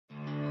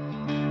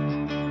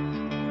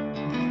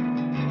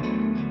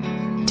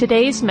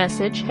Today's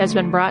message has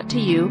been brought to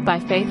you by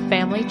Faith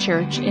Family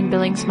Church in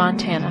Billings,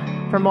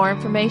 Montana. For more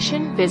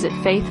information, visit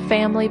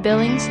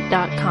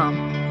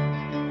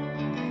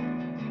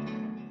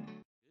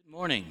faithfamilybillings.com. Good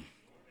morning.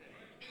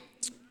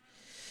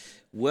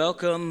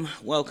 Welcome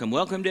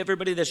to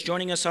everybody that's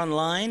joining us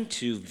online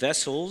to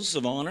Vessels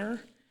of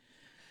Honor.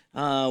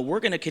 We're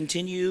going to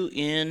continue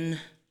in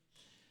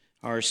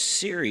our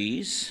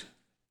series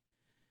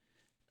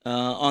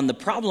on The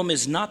Problem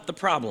Is Not the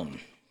Problem.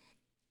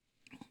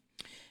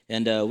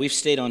 And we've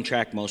stayed on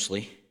track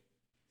mostly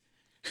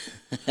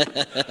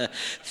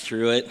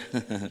through it,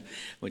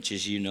 which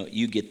is,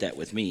 you get that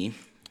with me.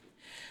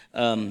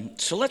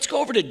 So let's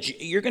go over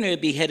to, you're going to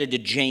be headed to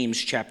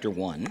James chapter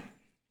 1.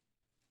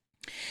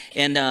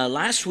 And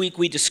last week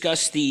we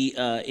discussed the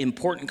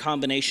important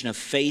combination of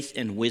faith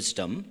and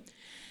wisdom.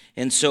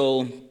 And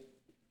so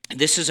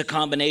this is a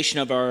combination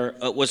of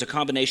was a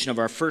combination of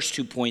our first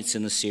 2 points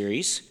in the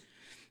series,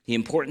 the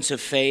importance of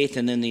faith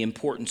and then the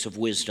importance of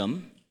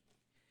wisdom.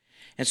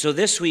 And so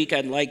this week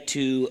I'd like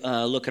to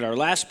look at our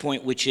last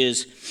point, which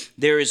is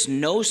there is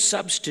no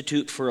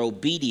substitute for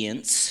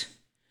obedience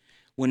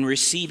when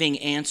receiving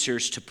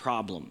answers to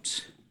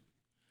problems.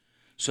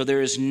 So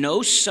there is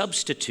no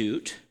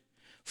substitute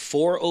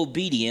for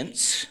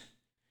obedience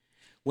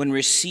when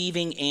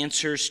receiving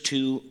answers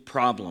to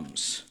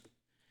problems.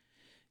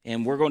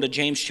 And we're going to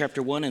James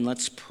chapter 1, and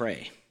let's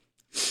pray.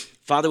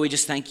 Father, we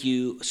just thank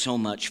you so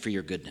much for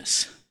your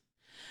goodness.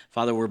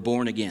 Father, we're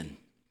born again.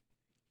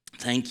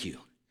 Thank you.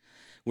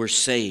 We're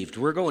saved.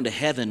 We're going to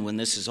heaven when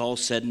this is all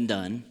said and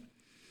done.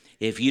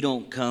 If you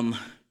don't come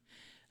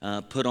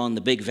put on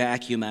the big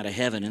vacuum out of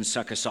heaven and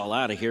suck us all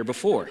out of here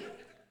before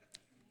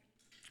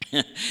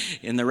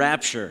in the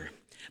rapture.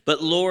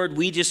 But Lord,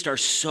 we just are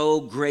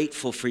so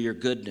grateful for your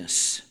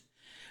goodness.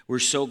 We're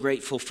so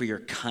grateful for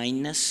your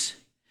kindness.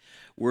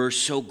 We're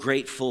so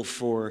grateful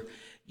for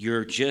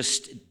your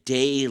just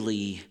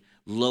daily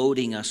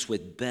loading us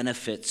with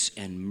benefits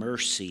and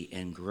mercy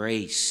and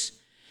grace.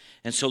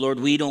 And so, Lord,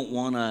 we don't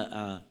want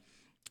to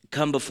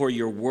come before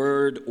your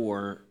word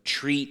or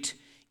treat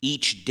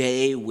each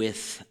day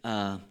with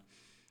or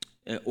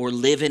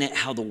live in it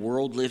how the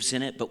world lives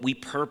in it, but we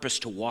purpose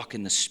to walk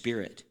in the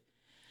Spirit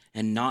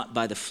and not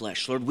by the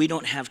flesh. Lord, we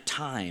don't have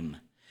time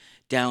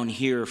down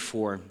here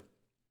for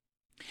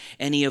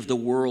any of the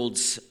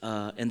world's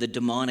and the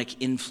demonic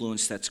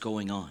influence that's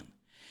going on.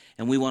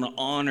 And we want to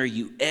honor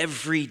you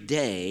every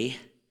day,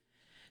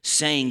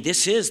 saying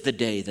this is the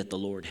day that the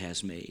Lord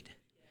has made.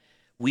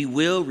 We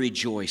will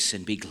rejoice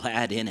and be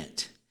glad in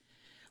it.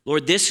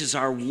 Lord, this is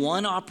our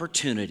one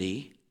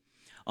opportunity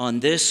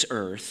on this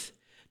earth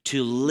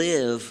to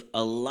live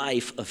a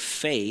life of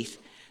faith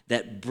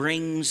that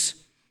brings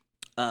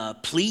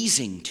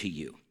pleasing to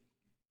you.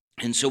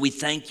 And so we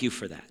thank you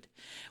for that.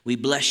 We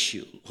bless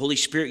you. Holy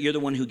Spirit, you're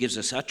the one who gives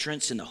us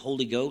utterance in the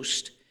Holy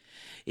Ghost.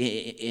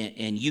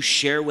 And you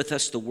share with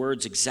us the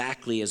words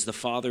exactly as the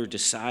Father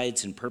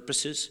decides and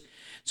purposes.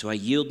 So I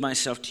yield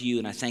myself to you,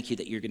 and I thank you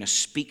that you're going to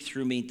speak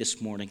through me this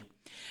morning.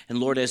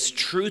 And Lord, as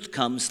truth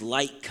comes,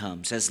 light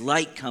comes. As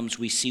light comes,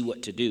 we see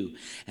what to do.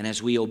 And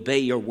as we obey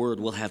your word,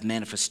 we'll have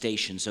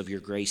manifestations of your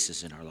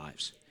graces in our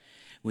lives.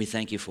 We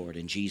thank you for it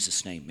in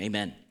Jesus' name.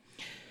 Amen.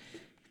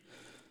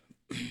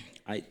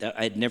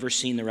 I'd never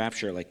seen the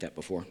rapture like that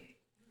before.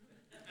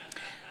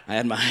 I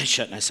had my eyes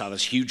shut, and I saw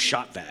this huge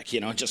shot vac,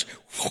 just.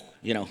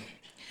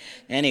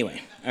 Anyway,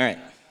 all right.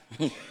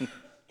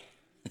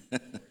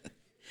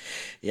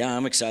 Yeah,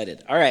 I'm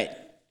excited. All right.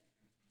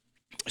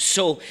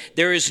 So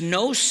there is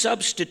no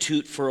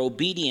substitute for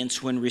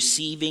obedience when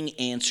receiving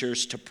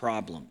answers to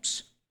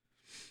problems.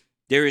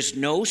 There is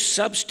no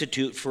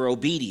substitute for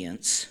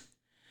obedience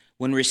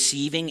when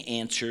receiving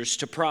answers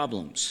to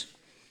problems.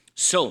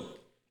 So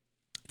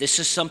this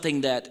is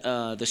something that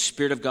the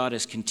Spirit of God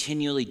has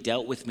continually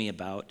dealt with me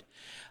about.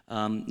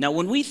 Now,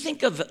 when we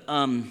think of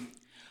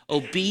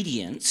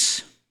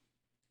obedience,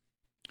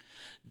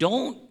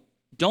 don't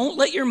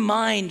let your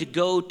mind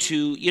go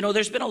to,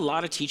 there's been a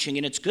lot of teaching,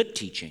 and it's good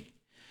teaching,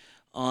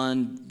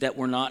 on that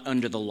we're not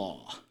under the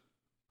law,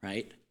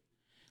 right?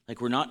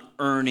 Like we're not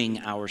earning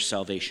our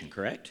salvation,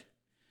 correct?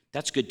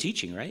 That's good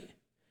teaching, right?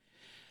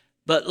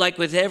 But like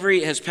with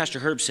as Pastor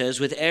Herb says,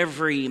 with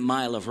every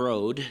mile of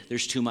road,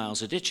 there's 2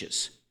 miles of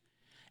ditches.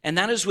 And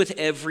that is with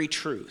every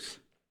truth,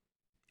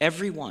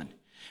 every one.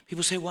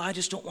 People say, well, I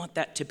just don't want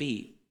that to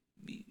be.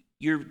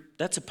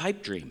 That's a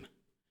pipe dream.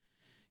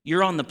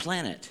 You're on the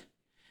planet.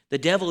 The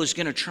devil is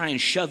going to try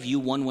and shove you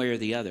one way or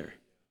the other.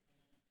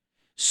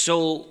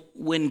 So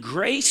when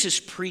grace is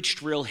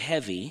preached real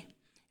heavy,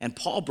 and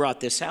Paul brought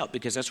this out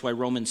because that's why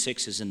Romans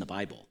 6 is in the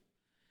Bible,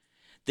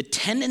 the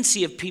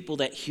tendency of people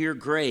that hear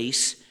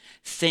grace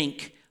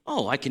think,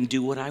 oh, I can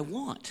do what I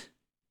want.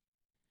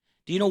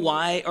 Do you know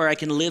why? Or I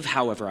can live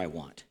however I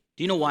want.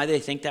 Do you know why they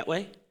think that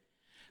way?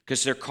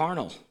 Because they're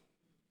carnal.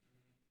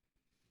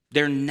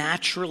 They're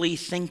naturally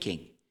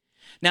thinking.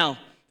 Now,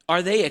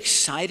 are they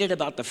excited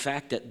about the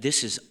fact that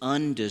this is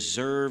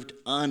undeserved,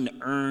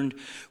 unearned?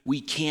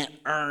 We can't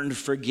earn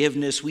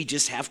forgiveness. We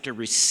just have to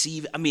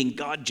receive.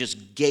 God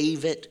just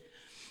gave it.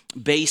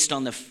 based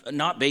on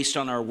not based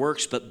on our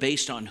works, but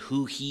based on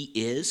who he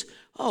is,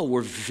 oh,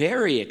 we're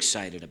very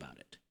excited about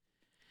it.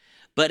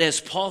 But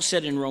as Paul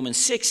said in Romans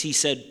 6, he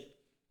said,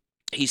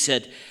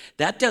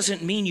 that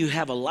doesn't mean you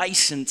have a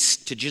license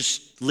to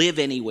just live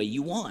any way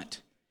you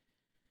want.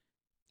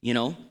 You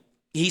know,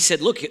 he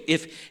said, look,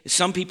 if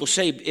some people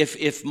say,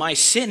 if my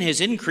sin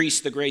has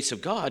increased the grace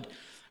of God,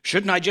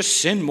 shouldn't I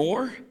just sin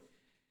more?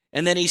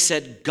 And then he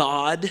said,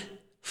 God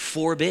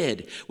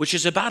forbid, which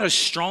is about as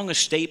strong a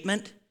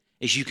statement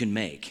as you can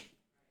make,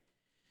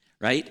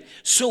 right?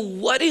 So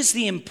what is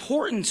the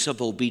importance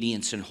of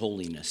obedience and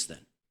holiness then?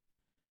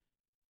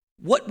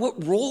 What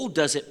role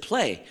does it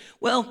play?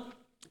 Well,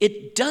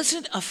 it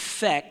doesn't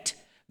affect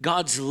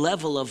God's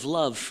level of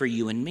love for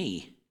you and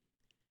me.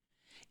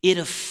 It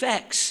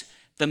affects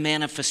the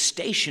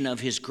manifestation of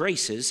his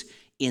graces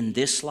in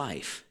this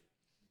life.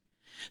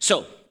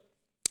 So,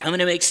 I'm going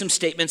to make some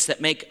statements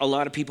that make a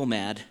lot of people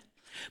mad,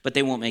 but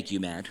they won't make you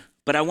mad.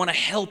 But I want to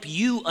help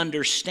you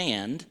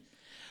understand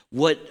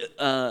what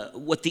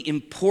the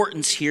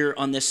importance here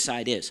on this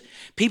side is.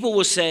 People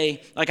will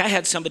say, like I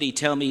had somebody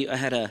tell me, I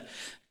had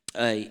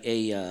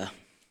I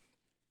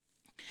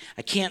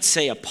can't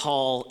say a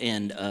Paul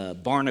and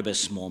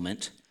Barnabas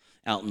moment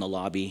out in the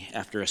lobby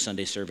after a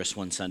Sunday service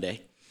one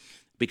Sunday,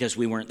 because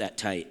we weren't that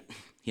tight,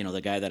 you know,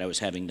 the guy that I was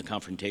having the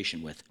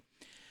confrontation with.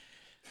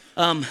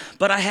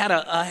 But I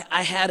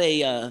had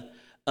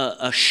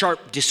a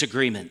sharp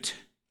disagreement,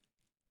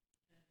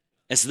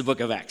 as the book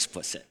of Acts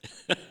puts it.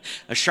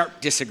 A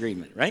sharp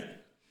disagreement, right?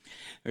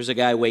 There's a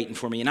guy waiting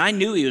for me, and I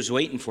knew he was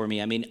waiting for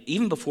me. I mean,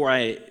 even before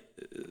I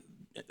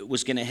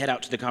was going to head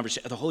out to the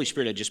conversation, the Holy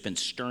Spirit had just been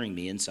stirring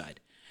me inside.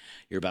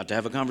 You're about to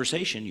have a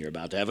conversation. You're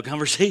about to have a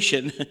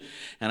conversation.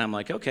 And I'm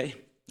like, okay,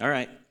 all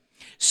right.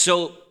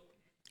 So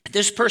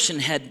this person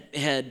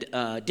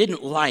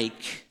didn't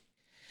like,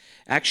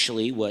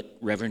 actually, what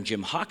Reverend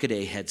Jim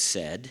Hockaday had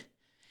said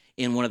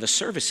in one of the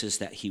services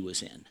that he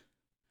was in,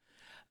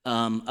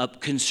 up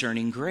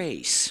concerning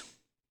grace.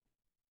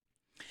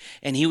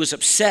 And he was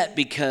upset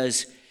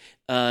because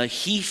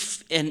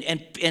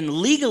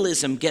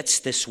legalism gets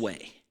this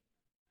way.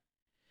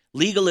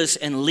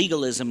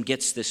 Legalism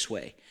gets this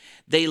way.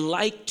 They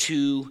like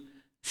to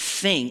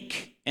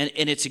think, and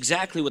it's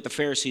exactly what the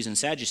Pharisees and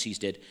Sadducees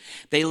did.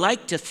 They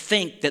like to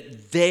think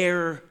that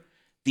they're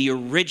the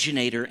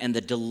originator and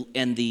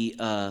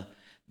the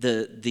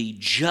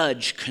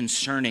judge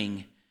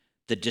concerning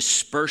the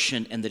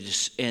dispersion and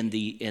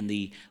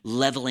the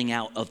leveling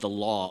out of the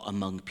law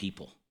among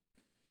people.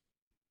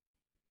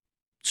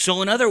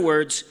 So in other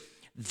words,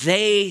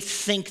 they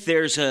think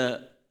there's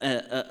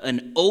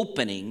an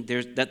opening,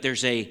 that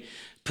there's a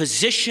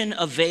position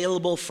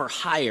available for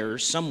hire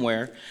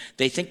somewhere.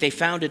 They think they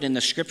found it in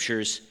the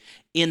scriptures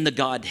in the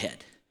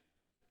Godhead.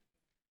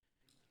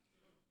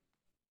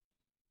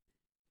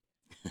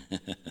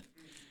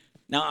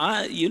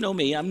 Now, you know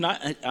me,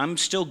 I'm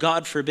still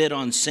God forbid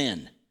on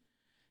sin.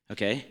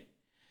 Okay?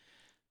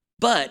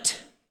 But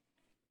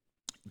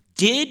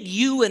did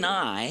you and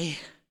I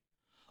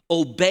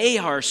obey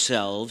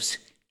ourselves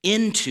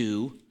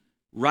into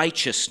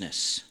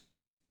righteousness?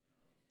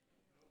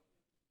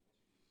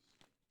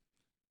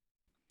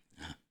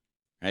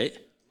 Right?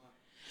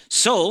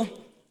 So,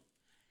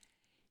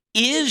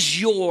 is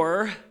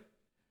your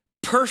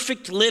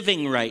perfect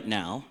living right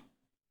now,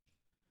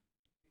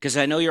 because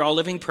I know you're all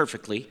living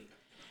perfectly,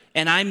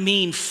 and I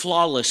mean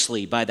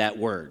flawlessly by that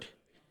word,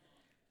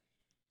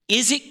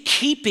 is it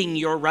keeping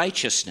your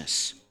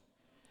righteousness?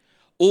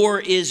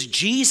 Or is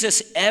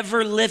Jesus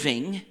ever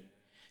living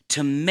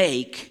to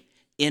make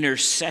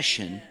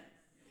intercession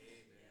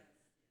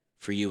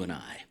for you and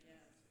I?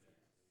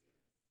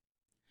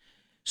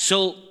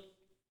 So,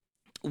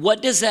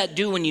 what does that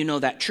do when you know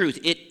that truth?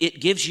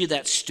 It gives you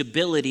that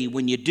stability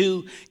when you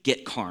do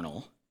get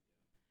carnal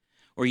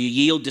or you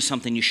yield to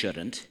something you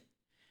shouldn't.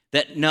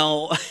 That,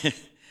 no,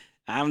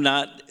 I'm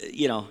not,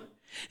 you know.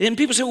 And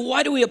people say, well,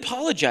 why do we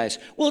apologize?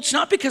 Well, it's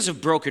not because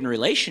of broken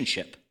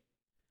relationship.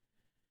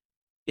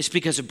 It's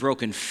because of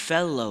broken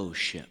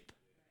fellowship.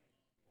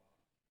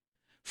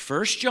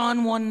 1 John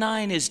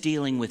 1:9 is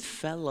dealing with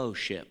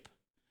fellowship,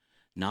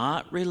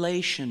 not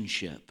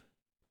relationship.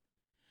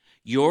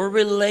 Your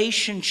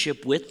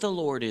relationship with the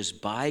Lord is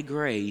by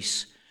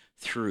grace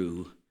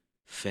through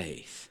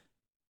faith.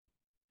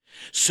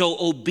 So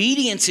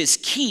obedience is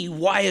key.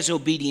 Why is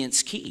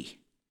obedience key?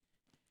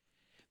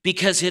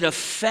 Because it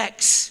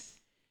affects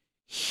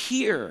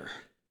here.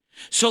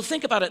 So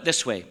think about it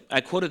this way.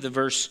 I quoted the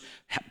verse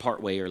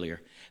partway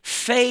earlier.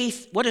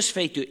 Faith, what does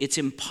faith do? It's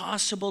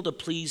impossible to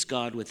please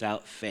God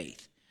without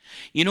faith.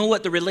 You know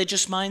what the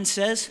religious mind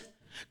says?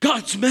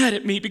 God's mad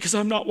at me because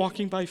I'm not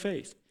walking by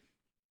faith.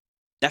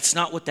 That's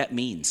not what that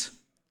means.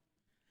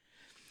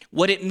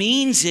 What it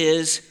means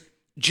is,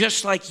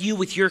 just like you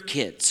with your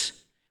kids,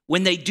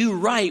 when they do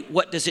right,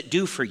 what does it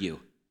do for you?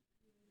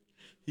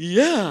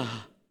 Yeah.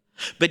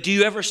 But do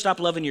you ever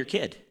stop loving your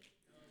kid?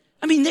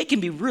 I mean, they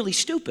can be really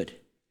stupid.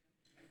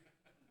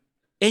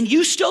 And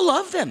you still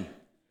love them.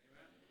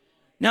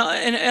 Now,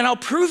 and I'll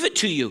prove it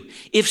to you.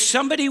 If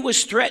somebody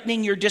was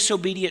threatening your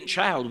disobedient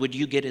child, would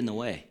you get in the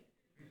way?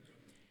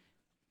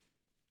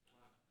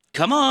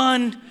 Come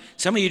on.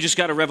 Some of you just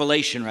got a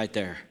revelation right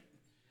there.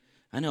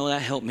 I know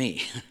that helped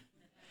me.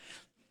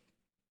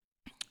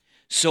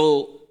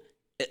 So,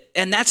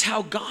 and that's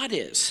how God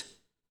is.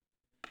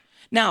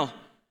 Now,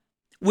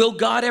 will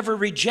God ever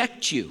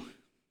reject you?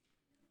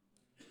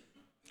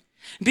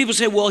 And people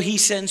say, well, he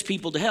sends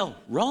people to hell.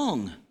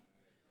 Wrong.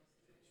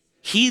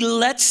 He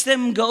lets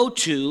them go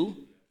to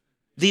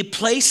the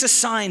place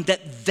assigned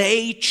that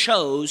they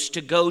chose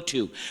to go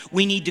to.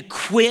 We need to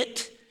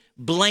quit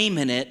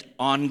blaming it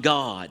on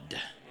God.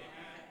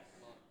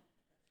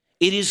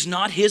 It is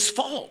not his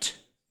fault.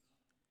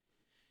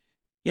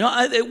 You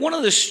know, one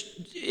of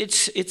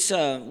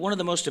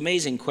the most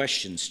amazing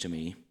questions to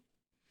me,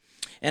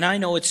 and I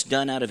know it's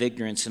done out of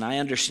ignorance, and I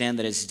understand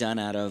that it's done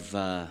out of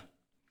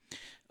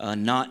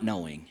not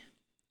knowing,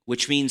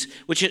 which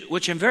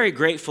I'm very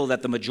grateful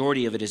that the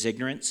majority of it is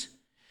ignorance,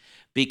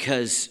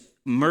 because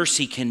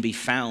mercy can be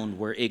found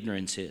where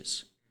ignorance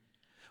is.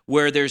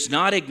 Where there's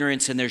not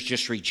ignorance and there's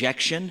just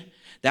rejection,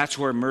 that's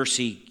where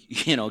mercy,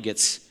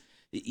 gets.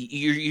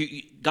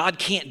 God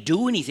can't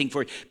do anything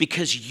for it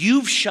because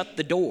you've shut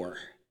the door.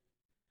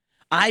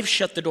 I've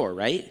shut the door,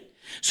 right?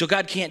 So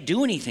God can't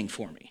do anything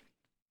for me.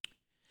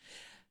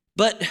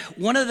 But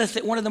one of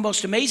the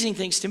most amazing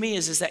things to me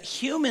is that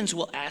humans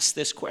will ask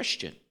this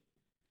question.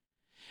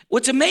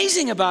 What's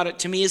amazing about it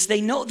to me is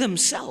they know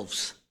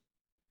themselves.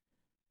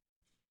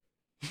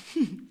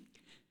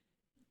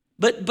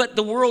 But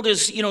the world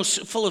is,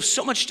 full of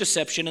so much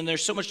deception, and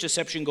there's so much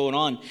deception going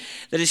on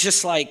that it's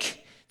just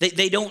like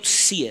they don't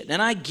see it.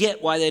 And I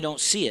get why they don't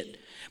see it.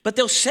 But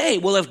they'll say,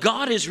 well, if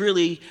God is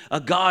really a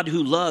God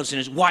who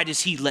loves, why does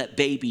he let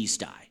babies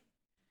die?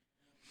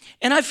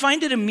 And I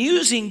find it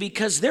amusing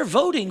because they're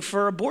voting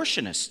for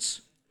abortionists.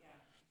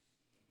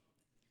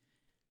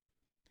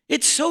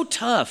 It's so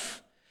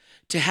tough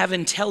to have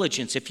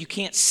intelligence if you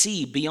can't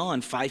see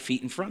beyond 5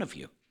 feet in front of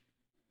you.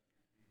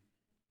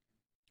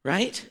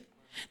 Right?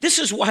 This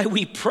is why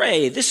we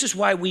pray. This is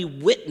why we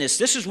witness.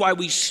 This is why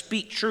we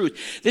speak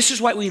truth. This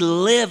is why we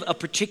live a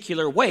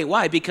particular way.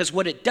 Why? Because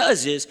what it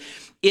does is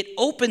it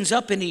opens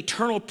up an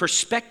eternal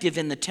perspective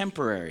in the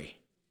temporary.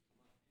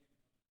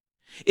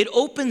 It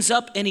opens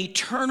up an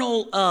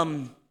eternal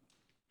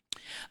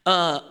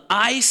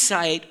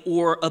eyesight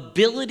or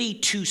ability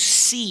to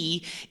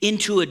see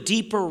into a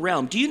deeper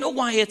realm. Do you know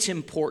why it's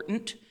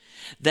important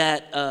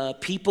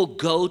that people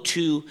go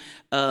to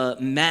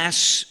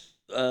mass?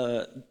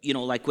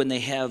 Like when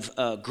they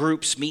have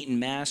groups meet in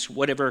mass,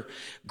 whatever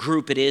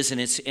group it is, and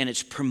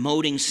it's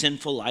promoting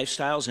sinful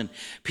lifestyles, and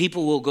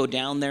people will go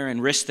down there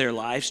and risk their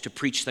lives to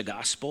preach the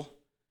gospel.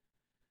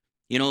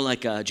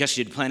 Like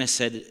Jesse Duplantis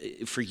said,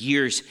 for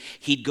years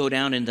he'd go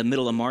down in the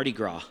middle of Mardi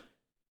Gras,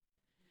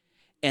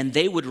 and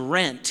they would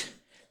rent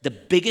the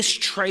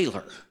biggest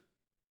trailer,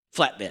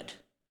 flatbed,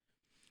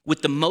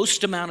 with the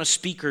most amount of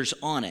speakers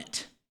on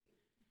it,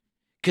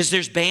 because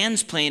there's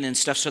bands playing and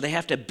stuff, so they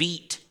have to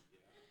beat.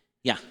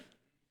 Yeah.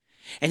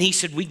 And he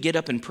said, we'd get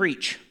up and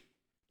preach.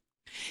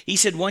 He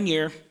said one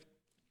year,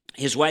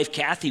 his wife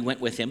Kathy went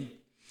with him,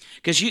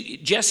 because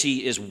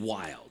Jesse is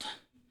wild.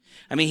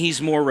 I mean,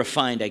 he's more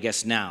refined, I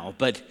guess, now,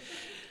 but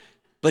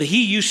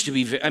he used to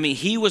be,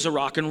 he was a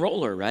rock and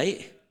roller,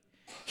 right?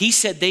 He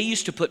said they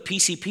used to put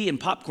PCP and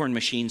popcorn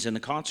machines in the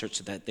concerts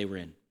that they were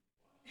in.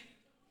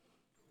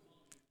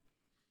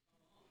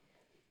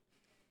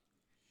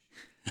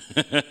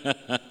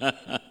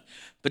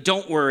 But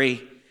don't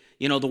worry.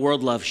 The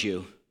world loves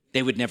you.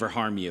 They would never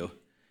harm you.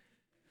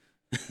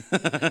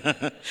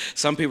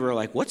 Some people are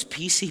like, what's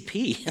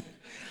PCP?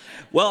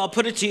 Well, I'll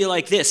put it to you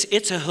like this.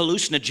 It's a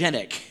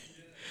hallucinogenic.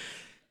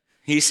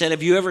 He said,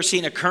 have you ever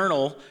seen a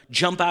kernel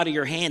jump out of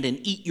your hand and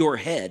eat your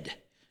head?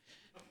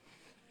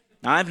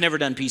 Now, I've never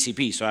done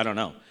PCP, so I don't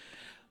know.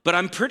 But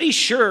I'm pretty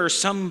sure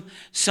some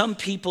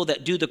people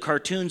that do the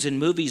cartoons and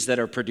movies that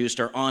are produced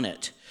are on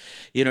it.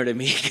 You know what I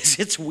mean? Because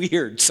it's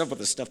weird, some of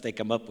the stuff they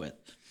come up with.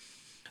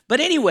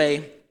 But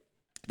anyway,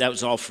 that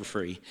was all for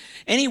free.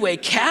 Anyway,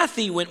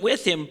 Kathy went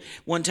with him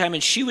one time,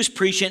 and she was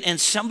preaching,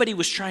 and somebody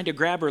was trying to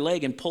grab her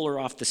leg and pull her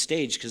off the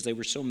stage because they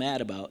were so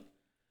mad about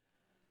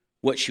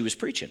what she was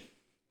preaching.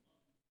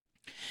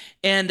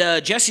 And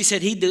Jesse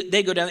said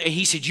they go down there, and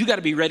he said, you got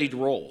to be ready to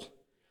roll.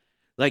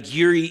 Like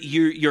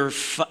you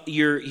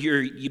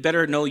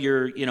better know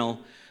your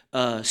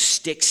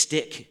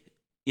stick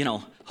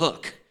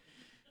hook.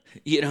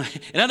 In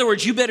other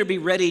words, you better be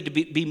ready to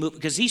be moved,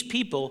 because these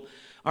people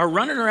are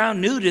running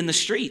around nude in the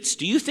streets.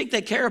 Do you think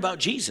they care about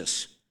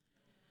Jesus?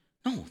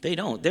 No, they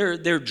don't.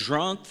 They're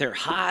drunk, they're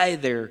high,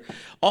 they're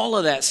all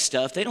of that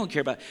stuff. They don't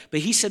care about it.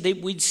 But he said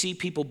we'd see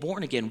people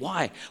born again.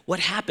 Why? What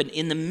happened?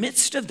 In the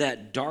midst of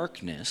that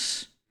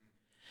darkness,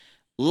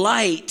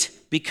 light,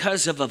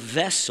 because of a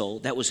vessel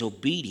that was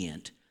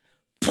obedient,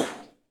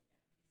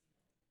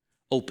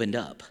 opened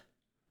up.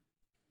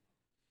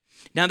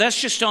 Now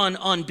that's just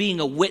on being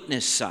a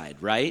witness side,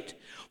 right?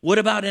 What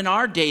about in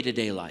our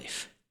day-to-day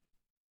life?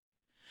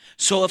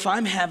 So if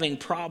I'm having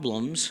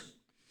problems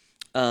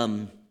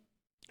in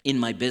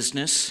my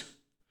business,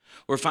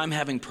 or if I'm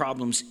having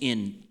problems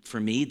for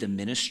me, the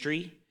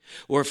ministry,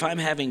 or if I'm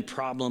having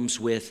problems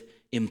with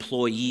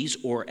employees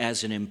or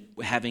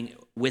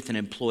with an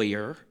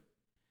employer,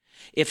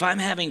 if I'm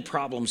having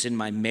problems in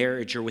my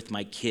marriage or with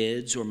my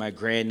kids or my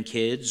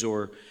grandkids,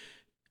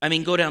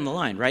 go down the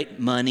line, right?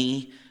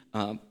 Money,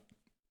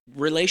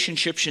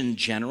 relationships in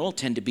general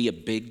tend to be a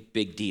big,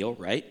 big deal,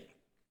 right?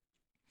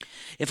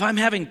 If I'm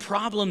having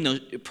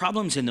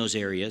problems in those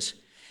areas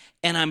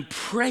and I'm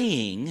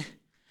praying,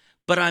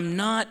 but I'm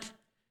not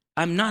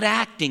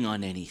acting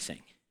on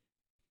anything.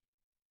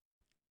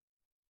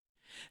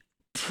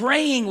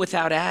 Praying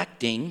without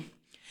acting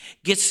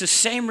gets the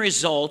same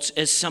results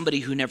as somebody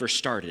who never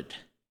started.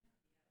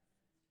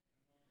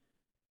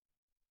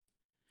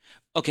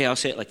 Okay, I'll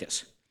say it like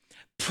this.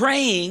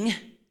 Praying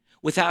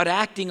without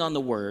acting on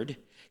the word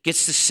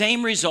gets the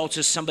same results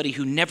as somebody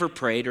who never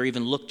prayed or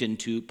even looked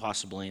into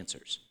possible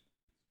answers.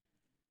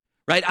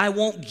 Right? I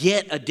won't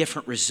get a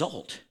different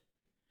result.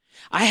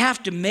 I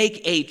have to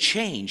make a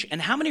change.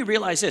 And how many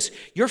realize this?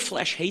 Your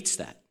flesh hates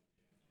that.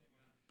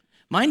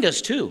 Mine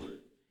does too.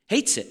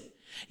 Hates it.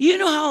 You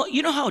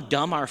know how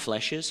dumb our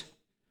flesh is?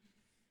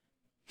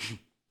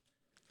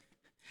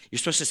 You're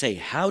supposed to say,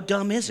 how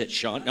dumb is it,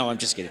 Sean? No, I'm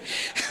just kidding.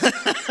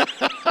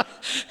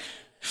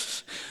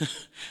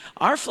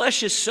 Our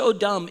flesh is so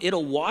dumb,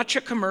 it'll watch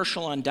a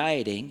commercial on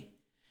dieting,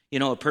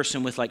 a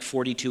person with like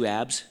 42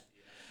 abs.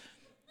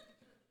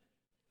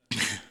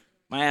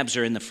 My abs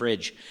are in the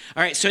fridge.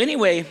 All right, so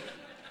anyway,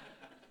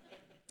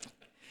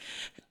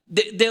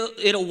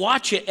 it'll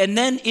watch it, and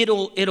then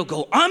it'll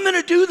go, I'm going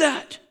to do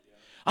that.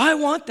 I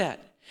want that.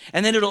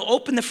 And then it'll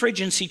open the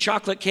fridge and see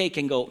chocolate cake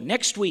and go,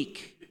 next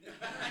week.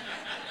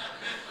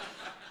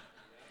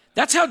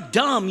 That's how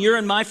dumb your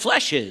and my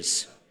flesh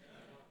is.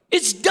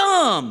 It's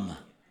dumb.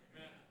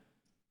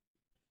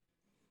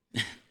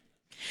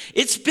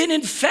 It's been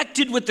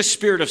infected with the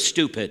spirit of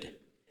stupid.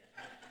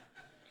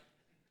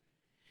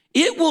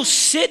 It will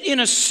sit in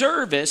a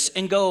service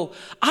and go,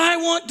 I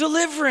want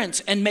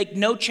deliverance, and make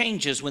no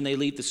changes when they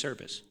leave the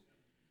service.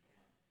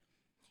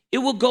 It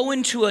will go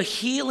into a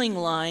healing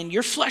line.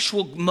 Your flesh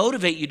will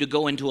motivate you to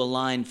go into a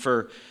line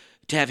to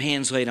have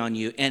hands laid on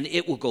you, and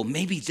it will go,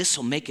 maybe this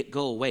will make it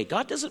go away.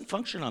 God doesn't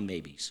function on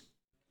maybes.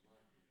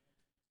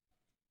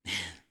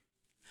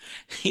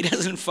 He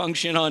doesn't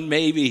function on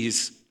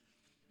maybes,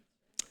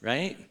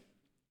 right?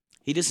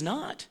 He does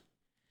not.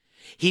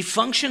 He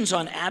functions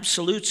on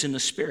absolutes in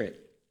the Spirit.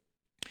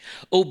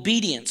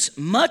 Obedience.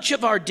 Much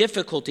of our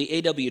difficulty,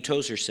 A.W.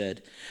 Tozer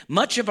said,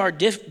 much of our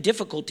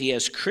difficulty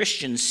as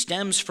Christians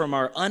stems from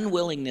our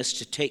unwillingness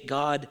to take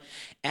God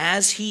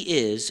as He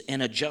is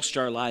and adjust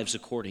our lives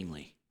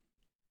accordingly.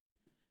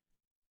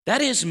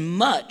 That is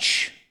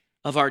most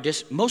of our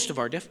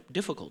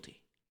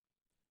difficulty.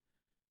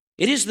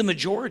 It is the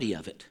majority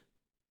of it.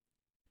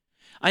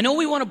 I know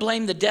we want to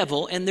blame the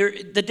devil, and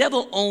the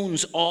devil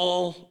owns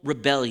all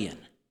rebellion,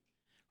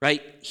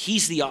 right?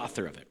 He's the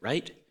author of it,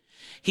 right?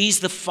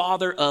 He's the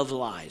father of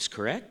lies,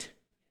 correct?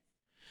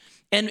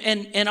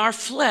 And our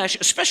flesh,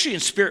 especially in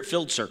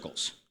spirit-filled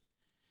circles,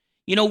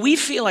 we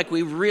feel like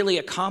we really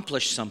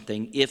accomplished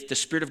something if the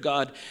Spirit of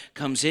God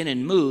comes in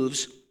and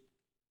moves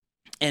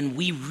and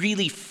we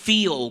really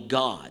feel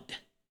God.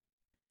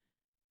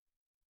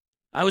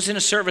 I was in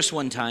a service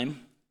one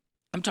time.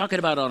 I'm talking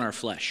about on our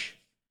flesh.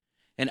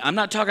 And I'm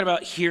not talking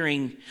about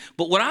hearing,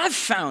 but what I've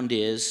found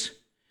is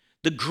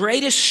the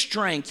greatest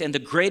strength and the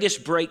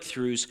greatest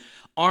breakthroughs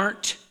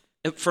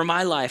for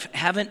my life,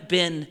 haven't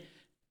been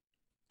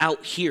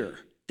out here.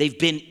 They've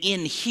been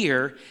in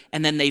here,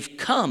 and then they've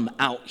come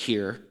out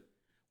here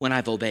when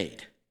I've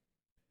obeyed.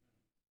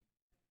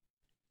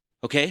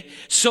 Okay?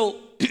 So,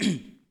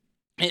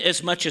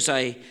 as much as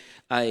I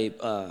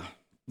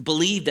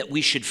believe that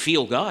we should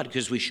feel God,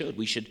 because we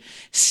should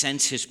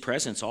sense His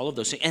presence, all of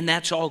those things, and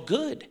that's all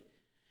good.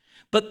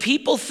 But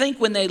people think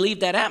when they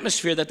leave that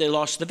atmosphere that they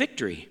lost the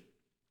victory.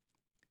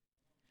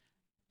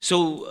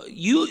 So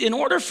in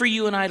order for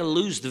you and I to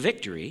lose the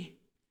victory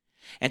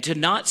and to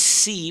not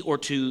see or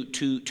to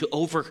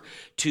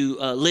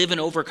live an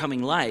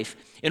overcoming life,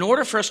 in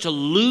order for us to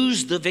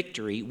lose the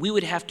victory, we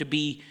would have to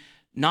be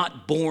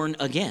not born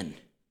again.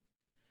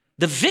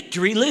 The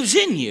victory lives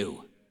in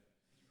you.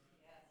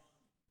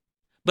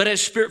 But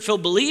as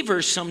Spirit-filled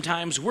believers,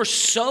 sometimes we're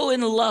so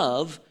in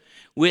love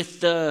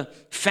with the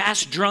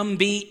fast drum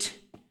beat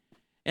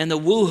and the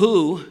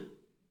woo-hoo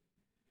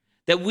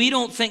that we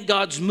don't think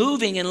God's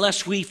moving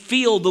unless we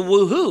feel the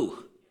woo-hoo.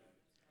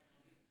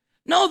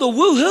 No, the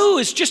woo-hoo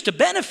is just a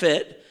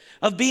benefit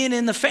of being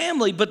in the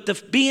family,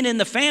 but being in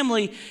the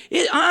family,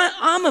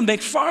 I'm a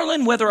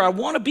McFarland whether I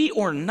want to be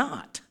or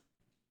not.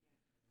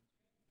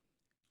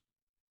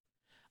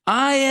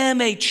 I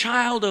am a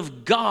child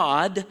of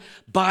God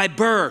by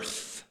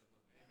birth.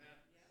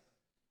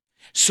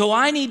 So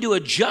I need to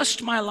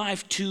adjust my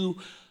life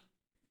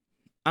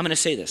I'm going to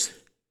say this.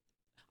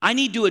 I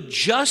need to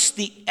adjust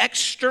the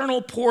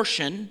external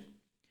portion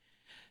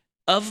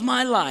of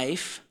my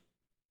life,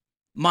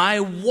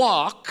 my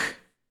walk,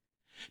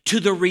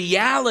 to the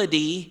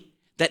reality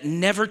that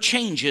never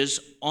changes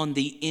on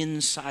the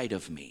inside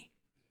of me.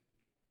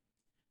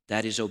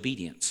 That is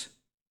obedience.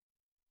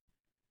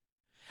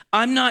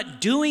 I'm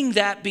not doing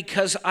that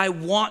because I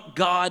want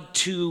God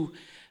to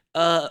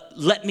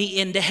let me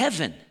into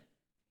heaven.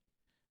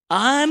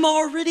 I'm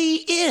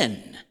already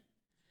in.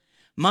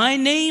 My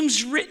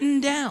name's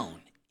written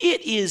down.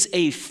 It is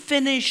a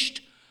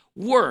finished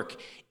work.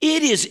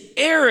 It is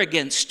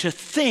arrogance to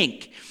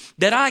think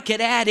that I could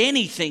add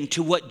anything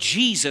to what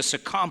Jesus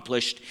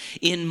accomplished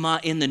in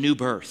the new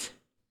birth.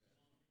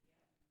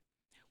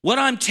 What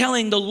I'm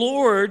telling the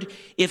Lord,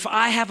 if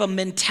I have a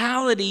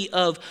mentality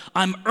of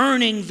I'm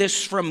earning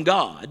this from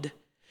God,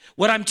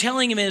 what I'm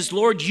telling him is,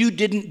 Lord, you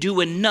didn't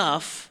do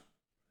enough.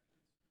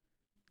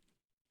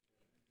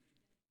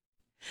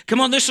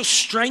 Come on, this will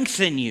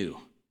strengthen you,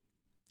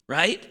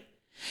 right?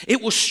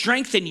 It will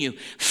strengthen you.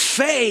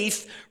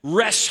 Faith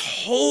rests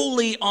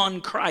wholly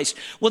on Christ.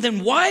 Well,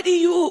 then why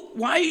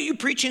are you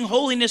preaching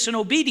holiness and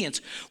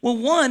obedience? Well,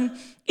 one,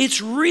 it's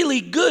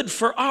really good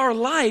for our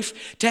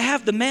life to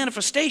have the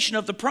manifestation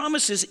of the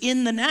promises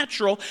in the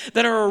natural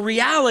that are a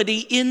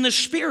reality in the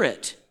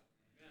spirit.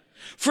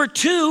 For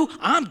two,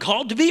 I'm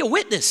called to be a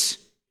witness.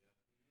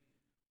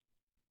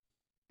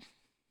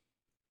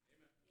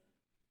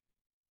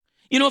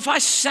 You know, if I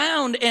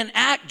sound and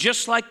act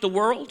just like the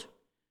world,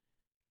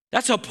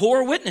 that's a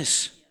poor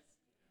witness.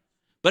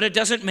 But it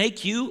doesn't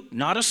make you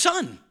not a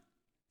son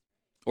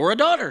or a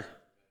daughter.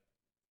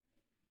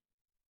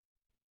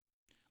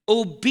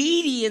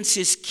 Obedience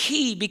is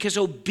key because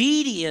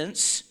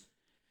obedience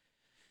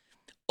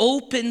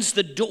opens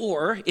the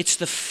door. It's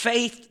the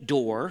faith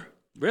door.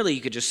 Really,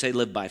 you could just say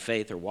live by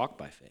faith or walk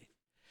by faith.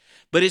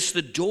 But it's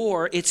the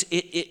door.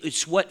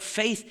 It's what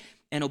faith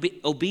and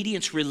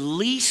obedience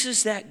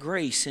releases that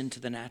grace into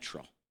the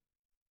natural.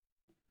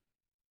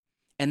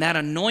 And that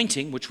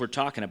anointing, which we're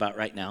talking about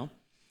right now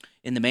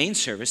in the main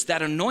service,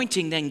 that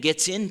anointing then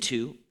gets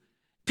into,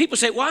 people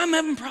say, well, I'm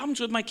having problems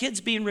with my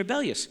kids being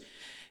rebellious.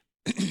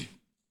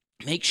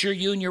 Make sure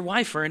you and your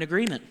wife are in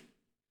agreement.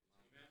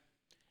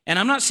 And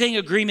I'm not saying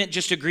agreement,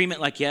 just agreement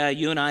like, yeah,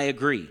 you and I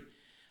agree.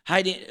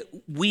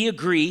 We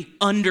agree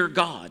under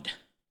God.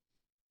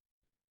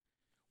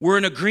 We're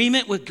in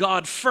agreement with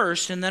God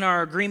first, and then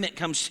our agreement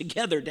comes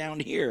together down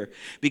here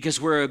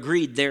because we're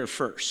agreed there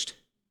first.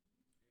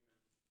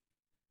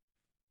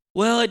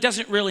 Well, it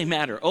doesn't really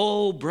matter.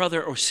 Oh,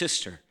 brother or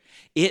sister,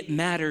 it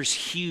matters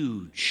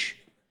huge.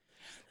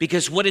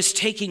 Because what is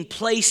taking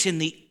place in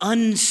the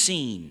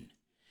unseen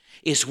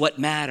is what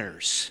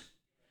matters.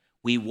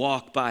 We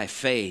walk by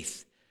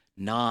faith,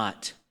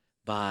 not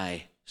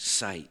by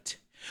sight.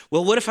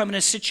 Well, what if I'm in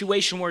a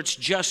situation where it's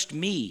just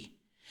me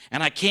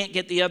and I can't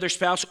get the other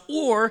spouse,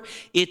 or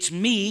it's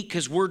me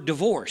because we're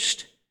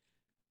divorced?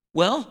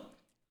 Well,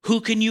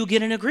 who can you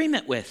get an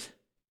agreement with?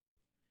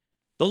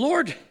 The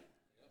Lord.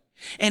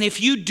 And if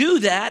you do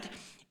that,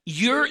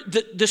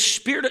 the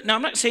spirit, now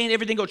I'm not saying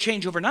everything will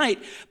change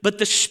overnight, but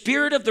the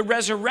spirit of the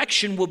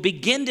resurrection will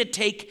begin to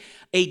take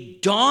a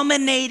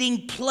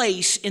dominating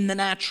place in the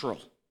natural.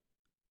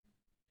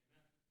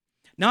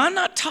 Now, I'm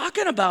not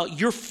talking about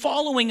you're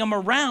following them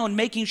around,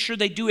 making sure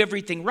they do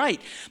everything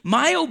right.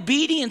 My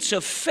obedience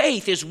of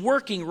faith is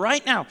working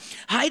right now.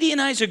 Heidi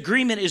and I's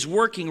agreement is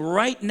working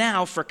right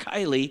now for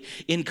Kylie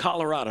in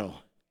Colorado.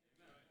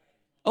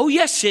 Oh,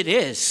 yes, it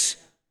is.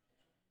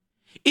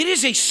 It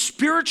is a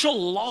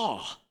spiritual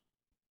law.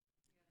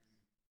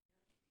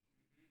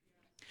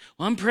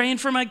 Well, I'm praying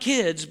for my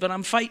kids, but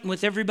I'm fighting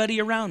with everybody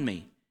around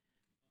me.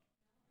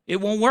 It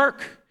won't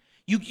work.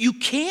 You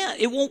can't.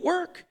 It won't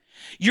work.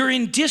 You're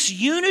in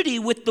disunity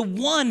with the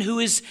one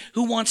who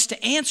wants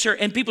to answer.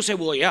 And people say,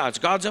 well, yeah, it's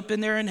God's up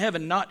in there in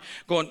heaven, not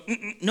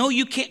going, no,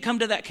 you can't come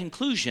to that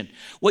conclusion.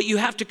 What you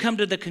have to come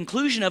to the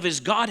conclusion of is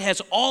God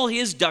has all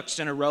his ducks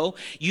in a row.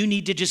 You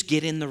need to just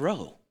get in the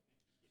row.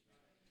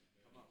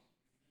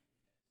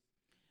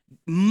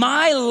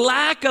 My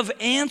lack of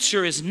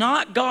answer is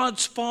not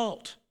God's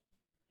fault.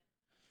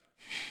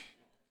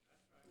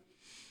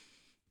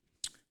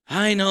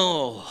 I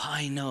know.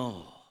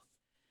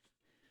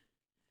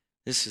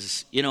 This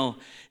is,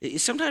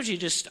 sometimes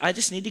I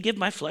just need to give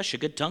my flesh a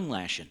good tongue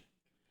lashing.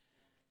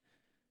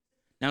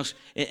 Now,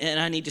 and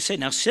I need to say,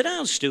 now sit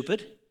down,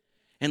 stupid,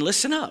 and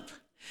listen up.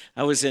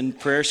 I was in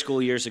prayer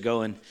school years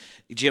ago, and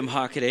Jim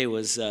Hockaday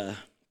was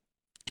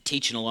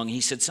teaching along.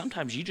 He said,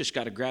 sometimes you just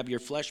got to grab your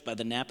flesh by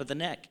the nape of the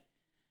neck.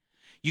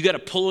 You got to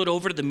pull it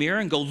over to the mirror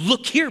and go,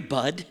 look here,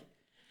 bud.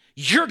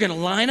 You're going to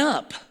line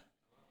up.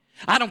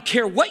 I don't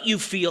care what you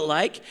feel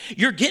like.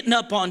 You're getting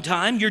up on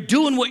time. You're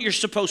doing what you're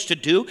supposed to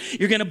do.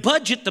 You're going to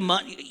budget the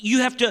money.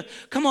 You have to,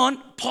 come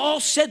on. Paul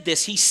said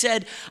this. He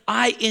said,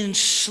 I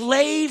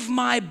enslave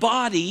my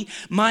body,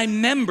 my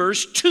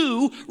members,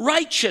 to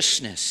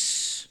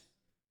righteousness.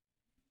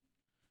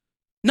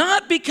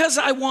 Not because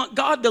I want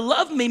God to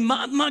love me.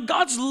 My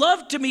God's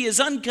love to me is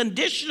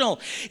unconditional.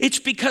 It's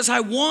because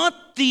I want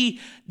the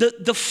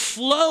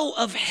flow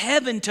of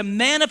heaven to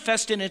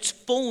manifest in its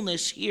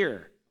fullness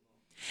here.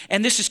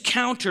 And this is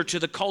counter to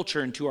the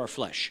culture and to our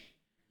flesh.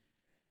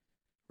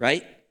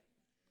 Right?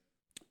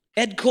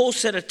 Ed Cole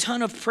said a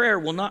ton of prayer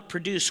will not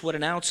produce what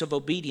an ounce of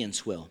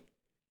obedience will.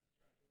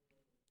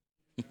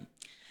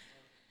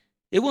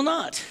 It will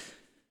not.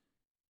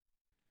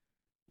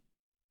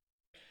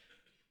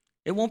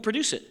 It won't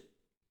produce it.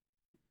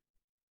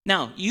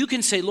 Now, you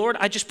can say, Lord,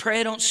 I just pray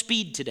I don't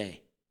speed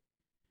today.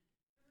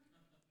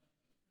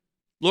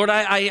 Lord,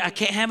 I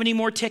can't have any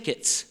more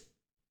tickets.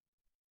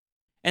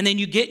 And then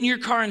you get in your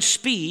car and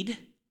speed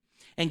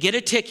and get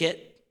a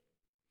ticket.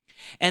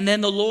 And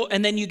then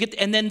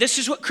this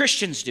is what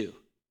Christians do.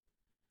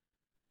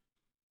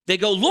 They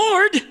go,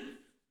 Lord,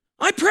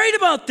 I prayed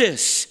about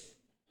this.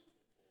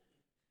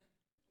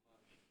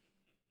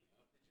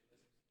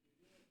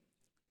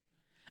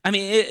 I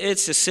mean,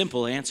 it's a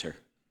simple answer.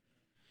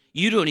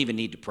 You don't even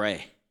need to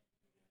pray.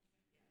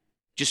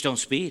 Just don't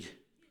speed.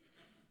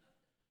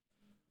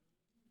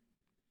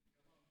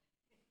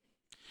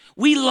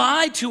 We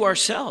lie to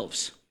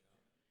ourselves.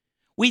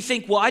 We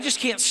think, well, I just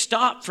can't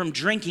stop from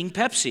drinking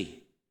Pepsi.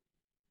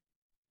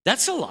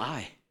 That's a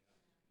lie.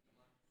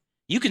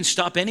 You can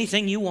stop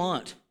anything you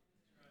want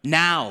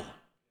now.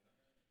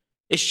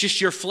 It's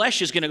just your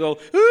flesh is going to go,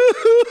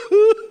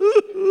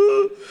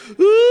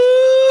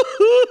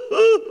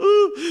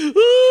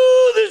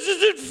 this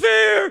isn't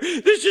fair.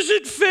 This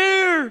isn't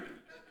fair.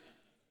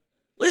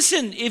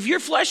 Listen, if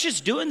your flesh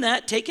is doing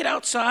that, take it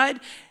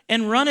outside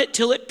and run it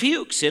till it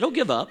pukes. It'll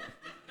give up.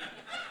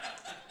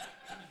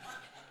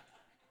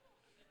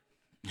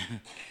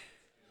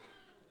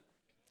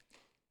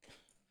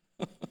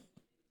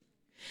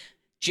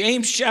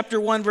 James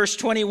chapter 1, verse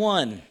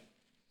 21.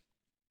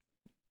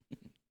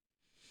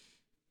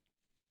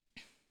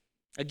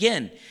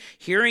 Again,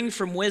 hearing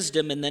from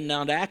wisdom and then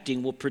not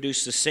acting will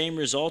produce the same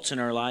results in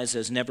our lives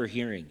as never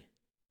hearing.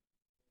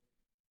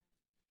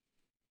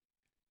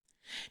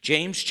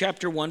 James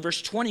chapter 1,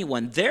 verse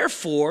 21.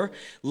 Therefore,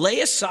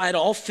 lay aside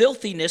all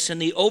filthiness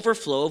and the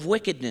overflow of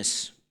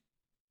wickedness.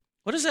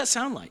 What does that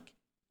sound like?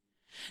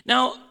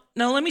 Now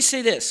let me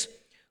say this.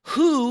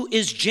 Who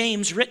is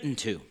James written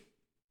to?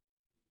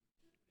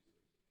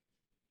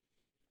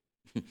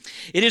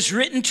 It is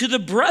written to the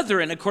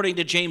brethren, according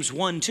to James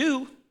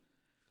 1:2.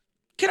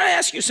 Can I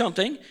ask you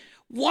something?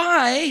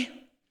 Why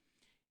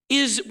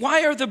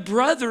are the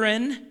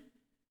brethren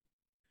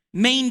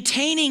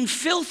maintaining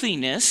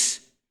filthiness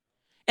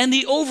and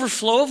the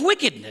overflow of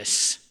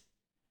wickedness?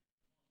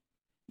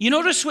 You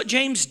notice what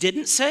James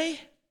didn't say?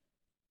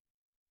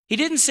 He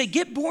didn't say,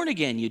 get born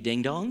again, you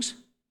ding-dongs.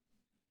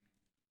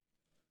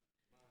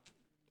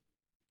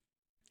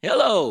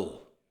 Hello.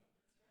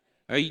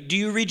 Do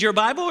you read your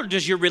Bible or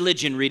does your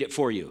religion read it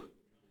for you?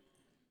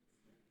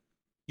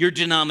 Your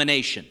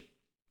denomination.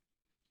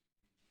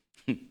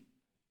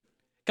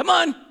 Come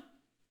on.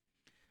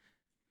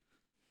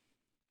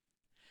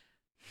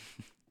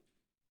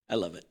 I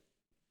love it.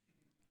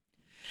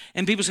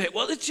 And people say,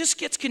 well, it just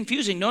gets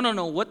confusing.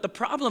 No. What the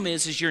problem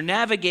is you're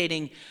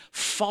navigating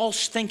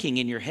false thinking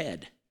in your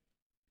head.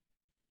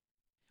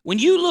 When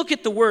you look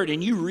at the word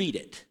and you read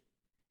it,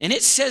 and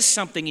it says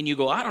something and you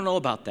go, I don't know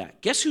about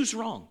that. Guess who's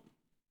wrong?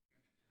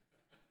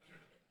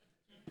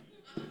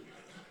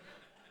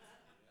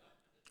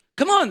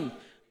 Come on.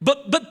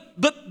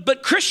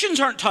 But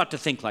Christians aren't taught to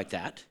think like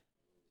that.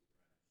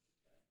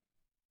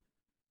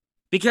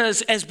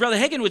 Because, as Brother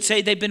Hagin would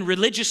say, they've been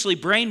religiously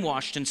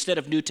brainwashed instead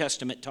of New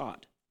Testament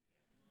taught.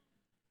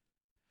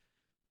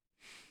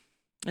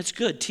 That's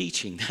good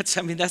teaching. That's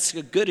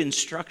a good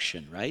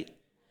instruction, right?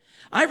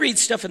 I read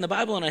stuff in the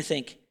Bible and I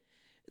think,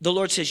 the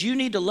Lord says, you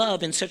need to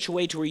love in such a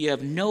way to where you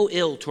have no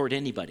ill toward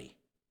anybody.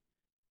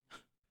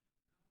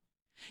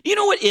 Do you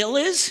know what ill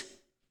is?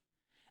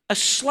 A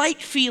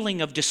slight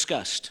feeling of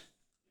disgust.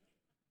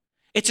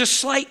 It's a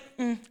slight,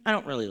 I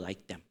don't really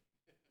like them.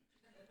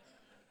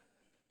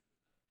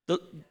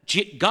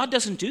 God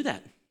doesn't do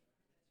that.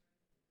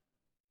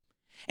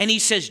 And he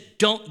says,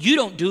 you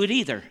don't do it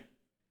either.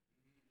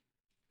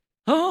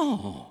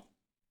 Oh.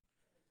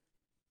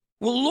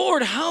 Well,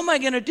 Lord, how am I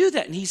going to do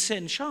that? And he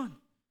said, Sean,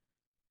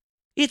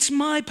 it's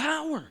my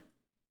power.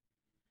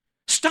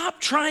 Stop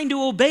trying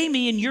to obey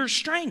me in your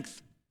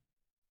strength.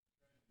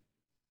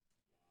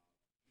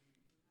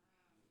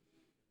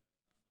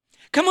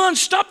 Come on,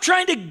 stop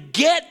trying to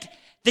get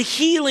the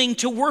healing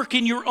to work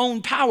in your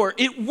own power.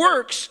 It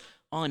works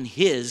on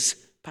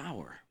his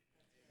power.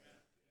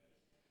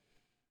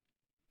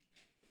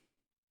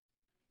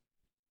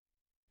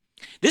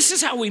 This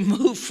is how we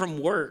move from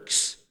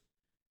works.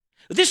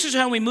 This is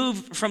how we move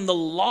from the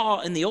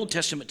law in the Old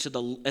Testament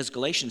to as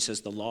Galatians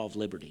says, the law of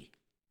liberty.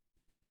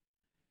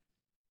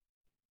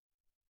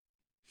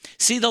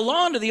 See, the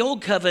law under the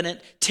Old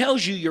Covenant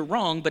tells you you're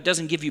wrong, but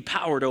doesn't give you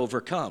power to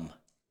overcome.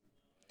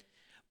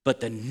 But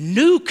the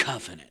New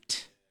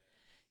Covenant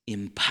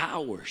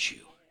empowers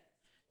you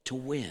to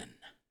win.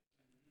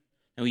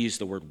 And we use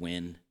the word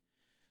win.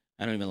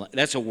 I don't even like,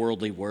 that's a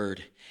worldly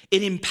word.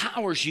 It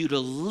empowers you to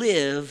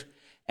live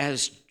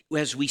as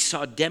we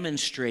saw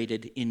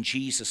demonstrated in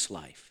Jesus'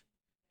 life.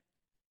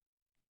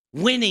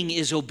 Winning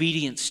is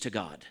obedience to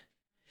God.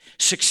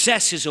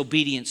 Success is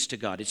obedience to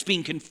God. It's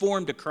being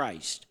conformed to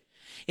Christ.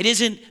 It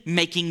isn't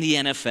making the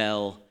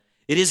NFL.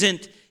 It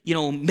isn't,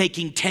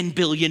 making $10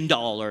 billion.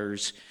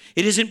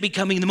 It isn't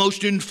becoming the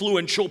most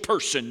influential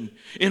person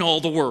in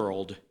all the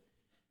world.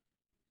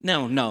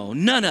 No,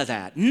 none of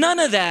that. None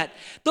of that.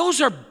 Those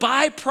are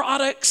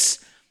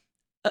byproducts.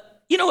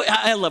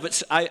 I love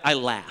it. I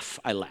laugh.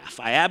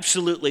 I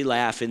absolutely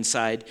laugh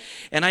inside.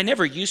 And I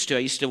never used to. I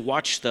used to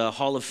watch the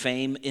Hall of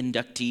Fame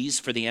inductees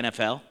for the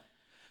NFL.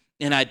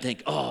 And I'd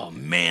think, oh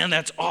man,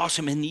 that's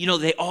awesome. And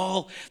they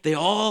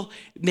all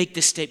make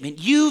this statement.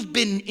 You've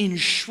been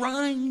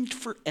enshrined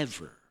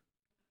forever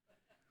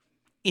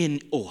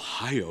in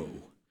Ohio,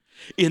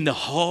 in the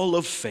Hall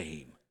of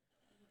Fame.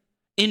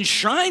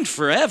 Enshrined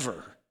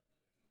forever.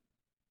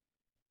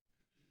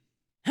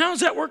 How's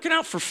that working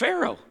out for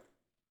Pharaoh?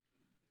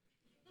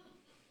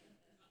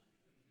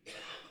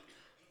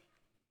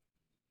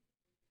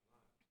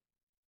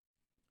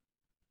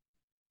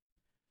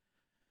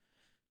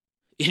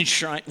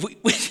 Enshrined.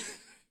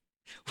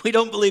 We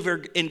don't believe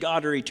in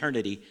God or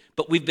eternity,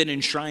 but we've been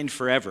enshrined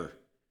forever.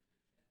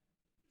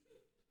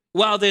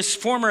 While this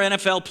former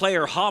NFL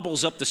player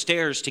hobbles up the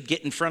stairs to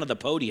get in front of the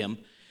podium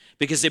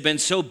because they've been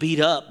so beat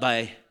up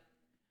by...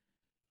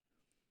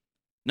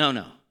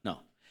 No.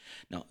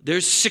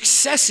 Their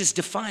success is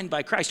defined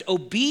by Christ.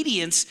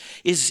 Obedience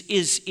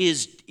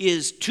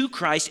is to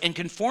Christ, and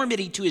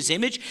conformity to his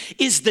image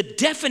is the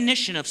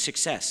definition of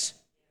success.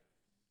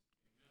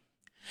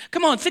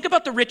 Come on, think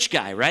about the rich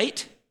guy,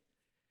 right?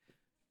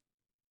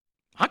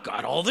 I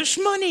got all this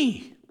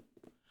money.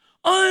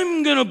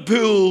 I'm going to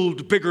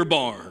build bigger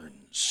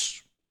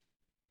barns.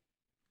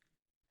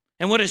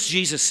 And what does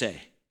Jesus say?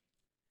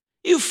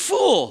 You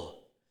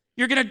fool,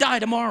 you're going to die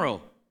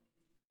tomorrow.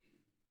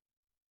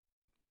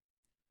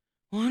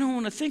 Well, I don't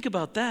want to think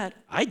about that.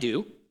 I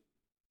do.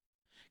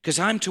 Because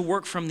I'm to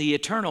work from the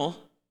eternal.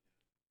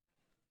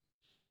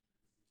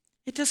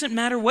 It doesn't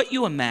matter what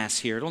you amass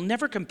here. It'll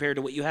never compare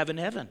to what you have in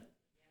heaven.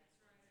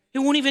 It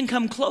won't even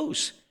come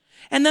close.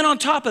 And then on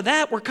top of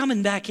that, we're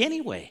coming back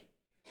anyway.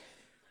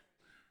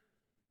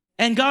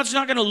 And God's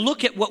not going to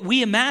look at what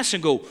we amass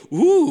and go,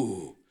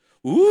 ooh.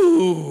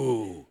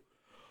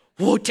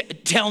 Well,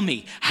 tell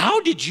me, how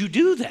did you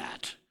do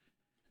that?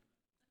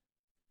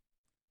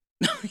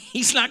 No,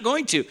 he's not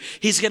going to.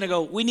 He's going to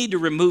go, we need to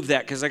remove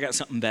that because I got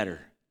something better.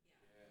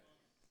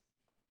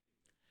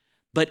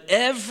 But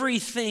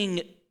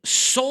everything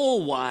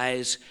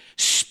soul-wise,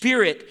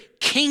 spirit,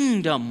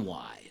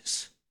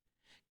 kingdom-wise,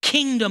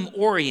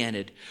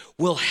 kingdom-oriented,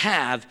 will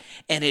have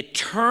an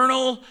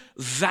eternal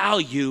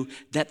value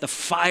that the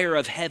fire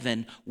of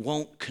heaven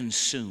won't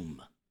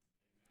consume.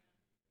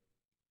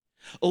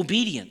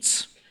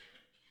 Obedience.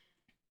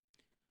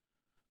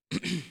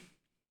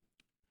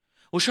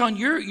 Well, Sean,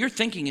 your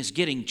thinking is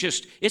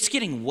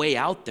getting way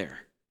out there.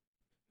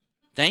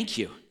 Thank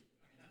you.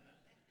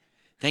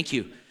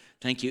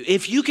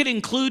 If you could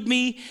include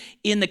me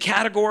in the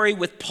category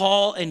with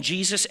Paul and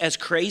Jesus as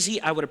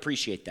crazy, I would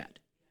appreciate that.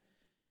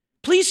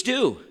 Please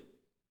do.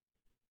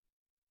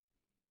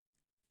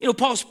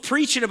 Paul's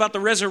preaching about the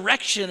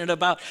resurrection and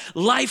about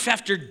life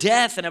after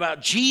death and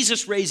about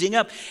Jesus raising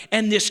up.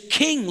 And this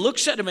king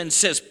looks at him and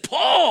says,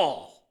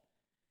 Paul,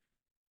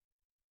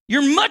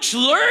 your much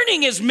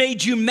learning has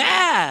made you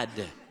mad.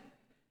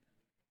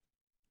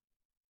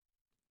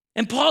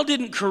 And Paul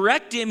didn't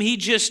correct him. He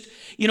just,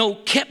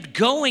 kept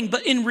going.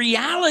 But in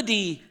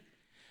reality,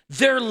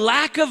 their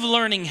lack of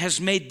learning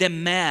has made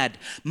them mad.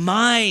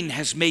 Mine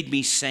has made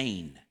me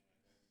sane.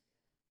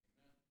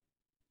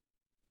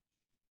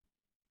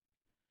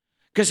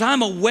 Because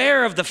I'm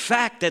aware of the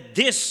fact that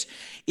this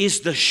is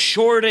the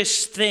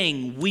shortest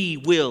thing we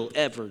will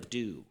ever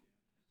do.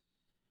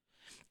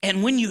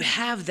 And when you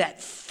have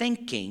that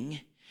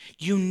thinking,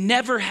 you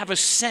never have a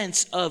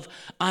sense of,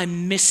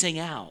 I'm missing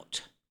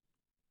out.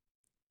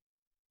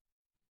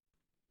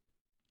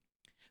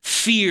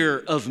 Fear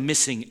of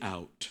missing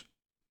out.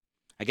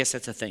 I guess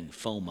that's a thing,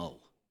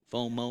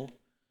 FOMO.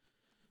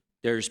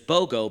 There's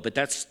BOGO, but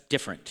that's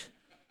different.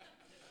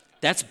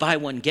 That's buy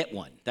one, get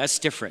one. That's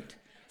different.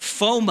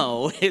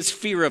 FOMO is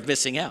fear of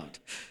missing out.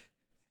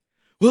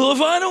 Well,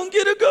 if I don't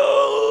get to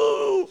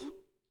go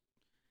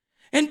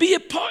and be a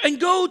part and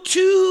go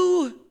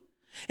to,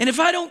 and if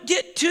I don't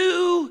get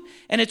to,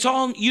 and it's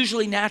all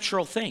usually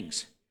natural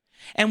things.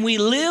 And we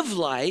live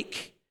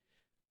like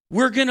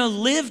we're going to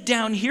live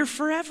down here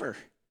forever.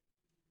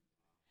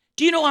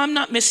 Do you know I'm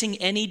not missing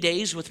any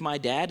days with my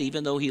dad,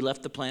 even though he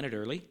left the planet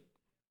early?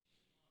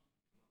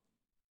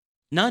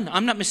 None.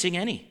 I'm not missing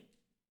any.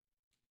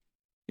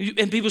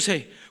 And people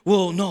say,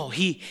 well, no,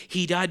 he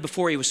died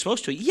before he was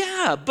supposed to.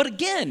 Yeah, but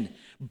again,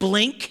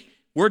 blink,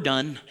 we're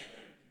done.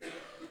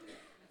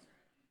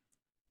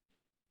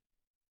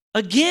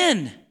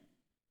 Again,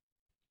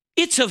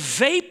 it's a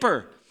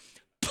vapor.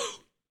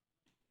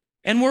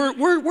 And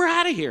we're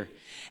out of here.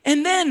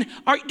 And then,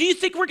 do you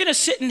think we're going to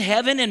sit in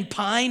heaven and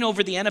pine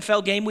over the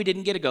NFL game we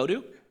didn't get to go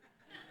to?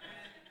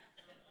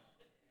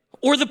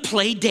 Or the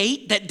play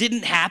date that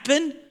didn't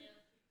happen?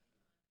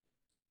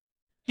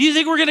 Do you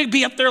think we're going to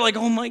be up there like,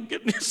 oh my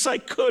goodness, I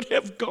could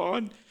have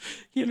gone,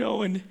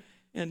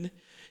 and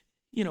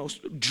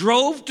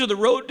drove to the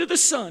road to the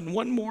sun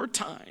one more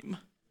time.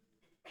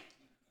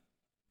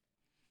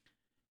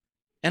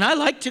 And I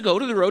like to go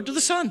to the road to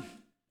the sun.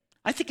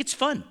 I think it's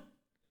fun.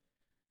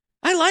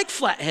 I like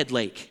Flathead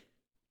Lake.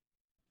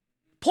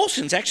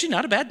 Polson's actually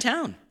not a bad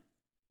town.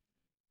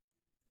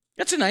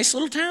 That's a nice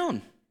little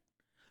town.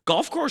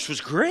 Golf course was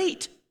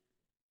great.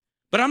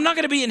 But I'm not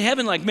going to be in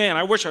heaven like, man,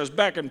 I wish I was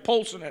back in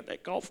Polson at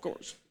that golf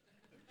course.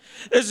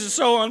 This is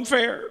so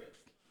unfair.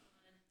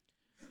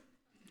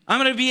 I'm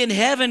going to be in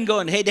heaven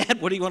going, hey,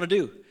 Dad, what do you want to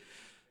do?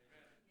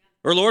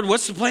 Or, Lord,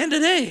 what's the plan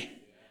today?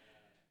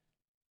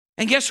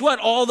 And guess what?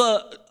 All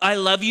the I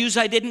love yous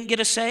I didn't get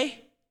to say?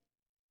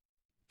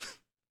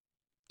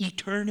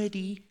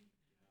 Eternity.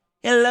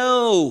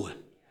 Hello.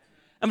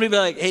 I'm going to be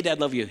like, hey, Dad,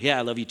 love you. Yeah,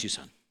 I love you too,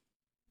 son.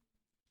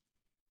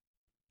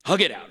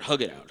 Hug it out,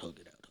 hug it out, hug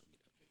it out.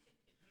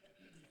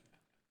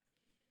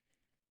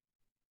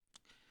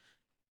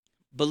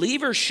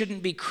 Believers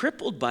shouldn't be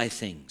crippled by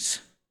things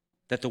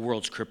that the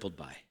world's crippled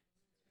by.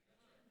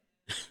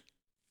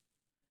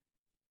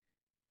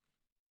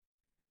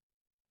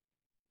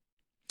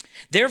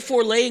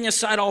 Therefore, laying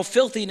aside all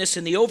filthiness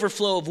and the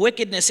overflow of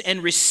wickedness,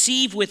 and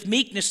receive with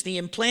meekness the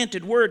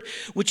implanted word,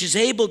 which is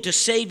able to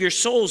save your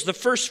souls. The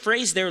first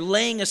phrase there,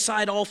 laying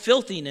aside all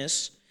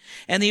filthiness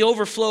and the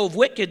overflow of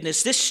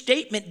wickedness, this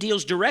statement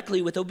deals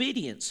directly with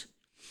obedience.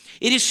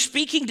 It is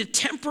speaking to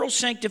temporal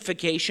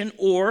sanctification,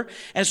 or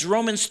as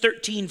Romans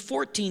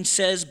 13:14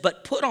 says,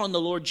 but put on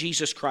the Lord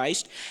Jesus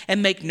Christ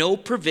and make no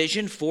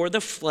provision for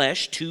the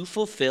flesh to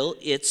fulfill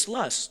its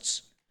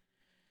lusts.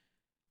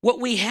 What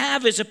we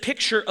have is a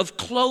picture of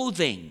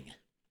clothing.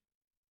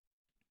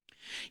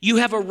 You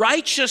have a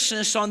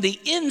righteousness on the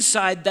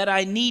inside that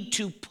I need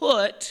to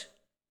put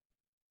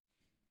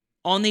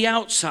on the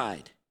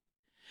outside.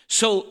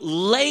 So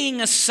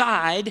laying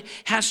aside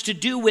has to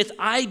do with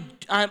I'm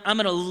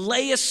going to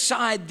lay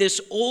aside this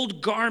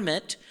old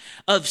garment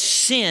of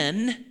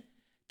sin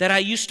that I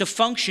used to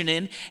function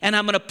in, and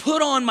I'm going to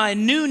put on my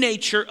new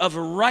nature of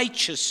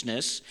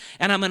righteousness,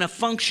 and I'm going to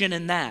function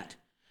in that.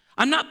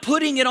 I'm not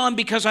putting it on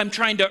because I'm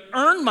trying to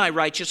earn my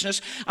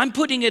righteousness. I'm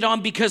putting it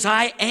on because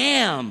I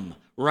am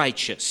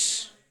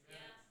righteous.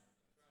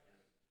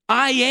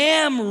 I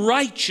am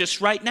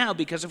righteous right now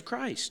because of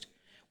Christ.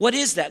 What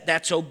is that?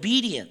 That's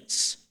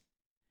obedience.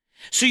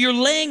 So you're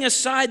laying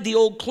aside the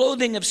old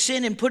clothing of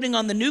sin and putting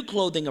on the new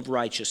clothing of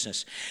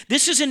righteousness.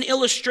 This is an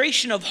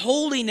illustration of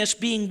holiness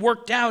being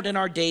worked out in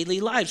our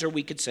daily lives, or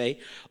we could say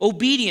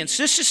obedience.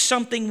 This is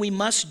something we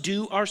must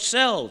do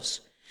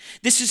ourselves.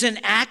 This is an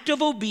act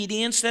of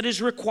obedience that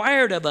is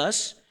required of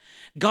us.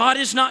 God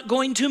is not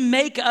going to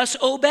make us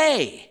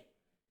obey.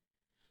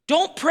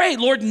 Don't pray,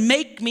 Lord,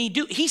 make me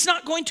do. He's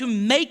not going to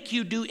make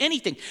you do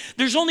anything.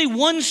 There's only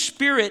one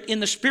spirit in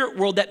the spirit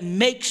world that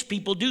makes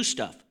people do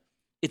stuff.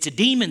 It's a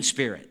demon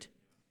spirit.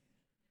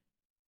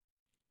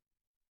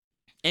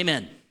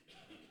 Amen.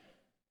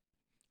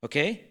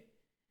 Okay?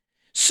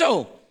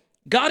 So,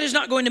 God is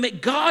not going to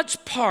make, God's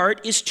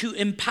part is to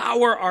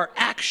empower our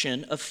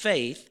action of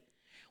faith,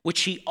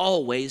 which he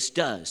always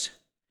does.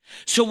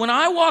 So when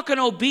I walk in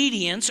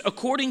obedience,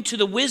 according to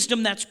the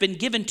wisdom that's been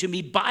given to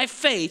me by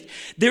faith,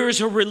 there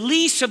is a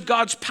release of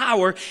God's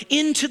power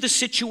into the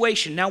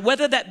situation. Now,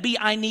 whether that be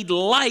I need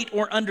light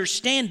or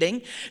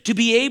understanding to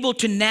be able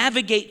to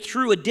navigate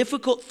through a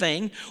difficult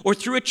thing or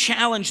through a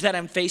challenge that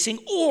I'm facing,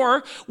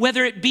 or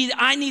whether it be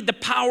I need the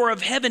power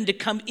of heaven to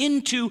come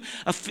into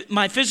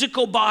my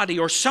physical body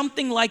or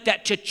something like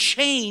that to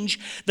change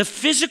the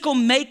physical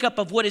makeup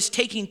of what is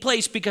taking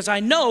place, because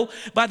I know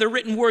by the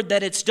written word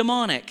that it's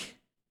demonic.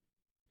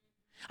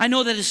 I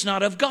know that it's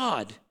not of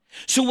God.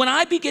 So when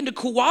I begin to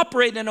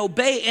cooperate and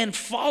obey and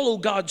follow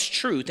God's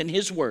truth and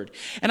his word,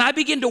 and I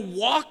begin to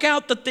walk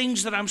out the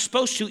things that I'm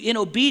supposed to in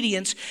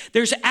obedience,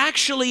 there's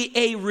actually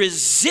a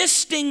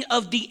resisting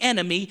of the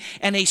enemy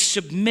and a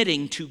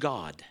submitting to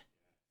God.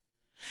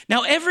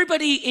 Now,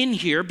 everybody in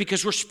here,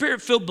 because we're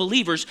spirit-filled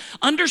believers,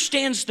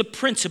 understands the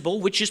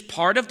principle, which is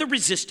part of the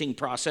resisting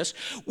process,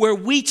 where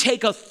we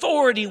take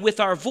authority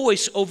with our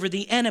voice over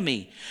the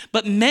enemy.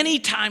 But many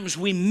times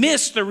we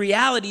miss the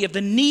reality of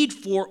the need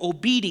for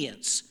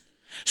obedience.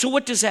 So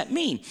what does that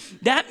mean?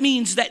 That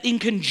means that in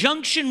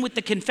conjunction with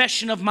the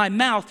confession of my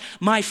mouth,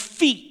 my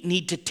feet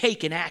need to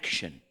take an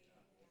action.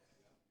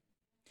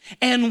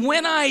 And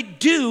when I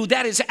do,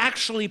 that is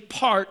actually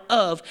part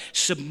of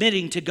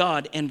submitting to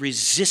God and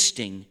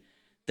resisting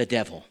the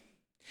devil.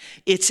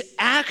 It's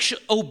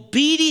actually,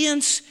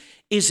 obedience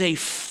is a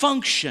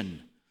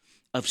function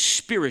of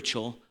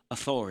spiritual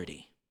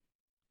authority.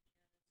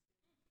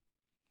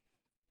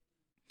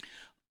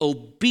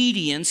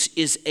 Obedience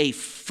is a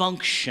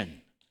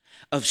function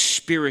of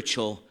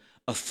spiritual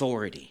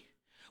authority.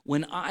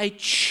 When I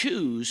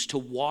choose to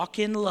walk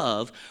in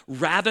love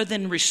rather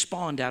than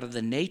respond out of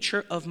the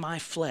nature of my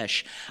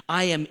flesh,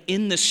 I am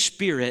in the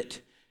spirit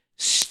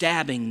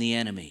stabbing the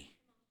enemy.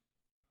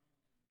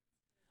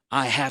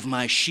 I have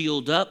my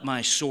shield up,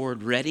 my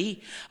sword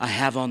ready. I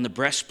have on the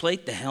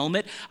breastplate, the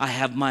helmet. I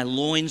have my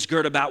loins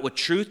girt about with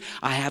truth.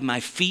 I have my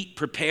feet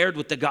prepared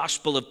with the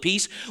gospel of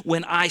peace.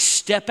 When I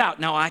step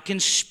out, now I can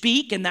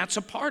speak, and that's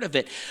a part of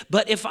it.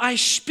 But if I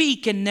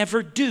speak and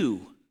never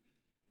do,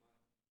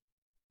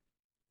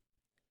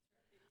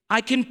 I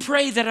can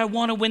pray that I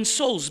want to win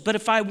souls, but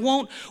if I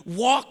won't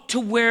walk to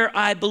where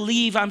I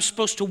believe I'm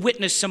supposed to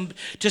witness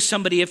to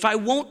somebody, if I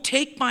won't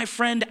take my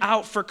friend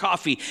out for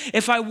coffee,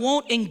 if I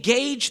won't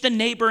engage the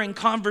neighbor in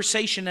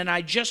conversation and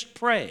I just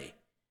pray,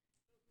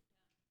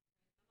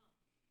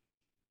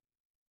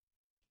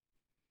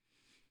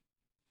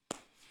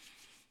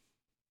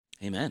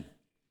 amen.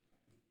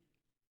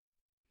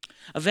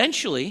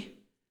 Eventually,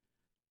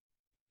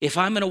 if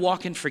I'm going to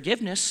walk in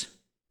forgiveness,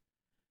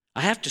 I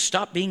have to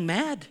stop being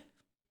mad.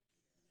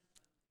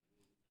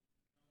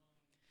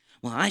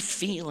 Well, I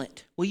feel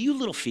it. Well, you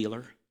little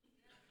feeler.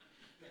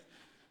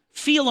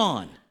 Feel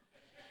on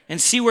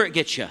and see where it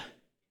gets you.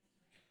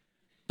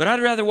 But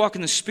I'd rather walk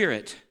in the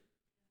Spirit.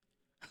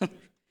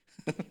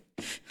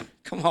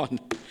 Come on.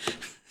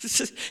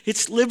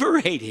 It's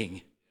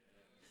liberating.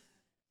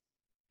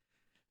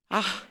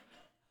 I'm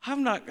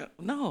not going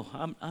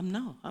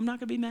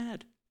to be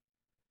mad.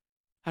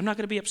 I'm not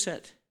going to be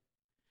upset.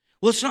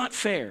 Well, it's not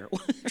fair.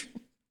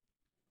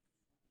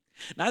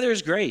 Neither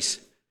is grace.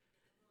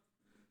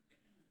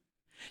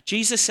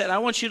 Jesus said, I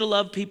want you to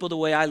love people the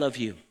way I love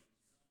you.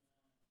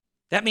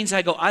 That means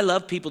I go, I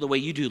love people the way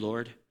you do,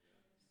 Lord.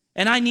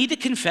 And I need to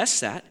confess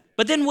that.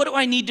 But then what do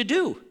I need to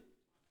do?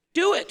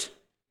 Do it.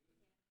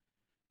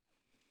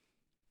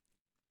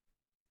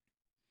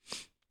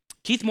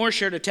 Keith Moore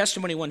shared a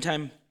testimony one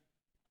time.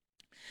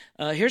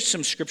 Here's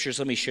some scriptures.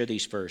 Let me share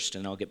these first,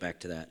 and I'll get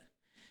back to that.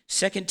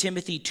 2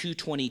 Timothy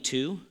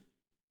 2:22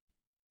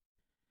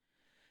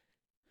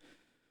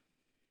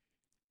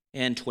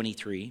 and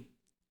 23.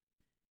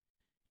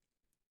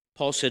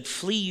 Paul said,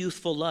 flee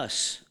youthful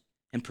lusts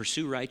and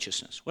pursue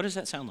righteousness. What does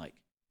that sound like?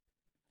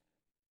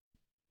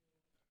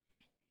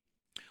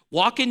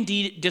 Walk in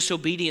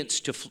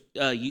disobedience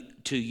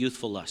to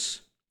youthful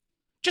lusts.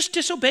 Just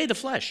disobey the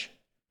flesh.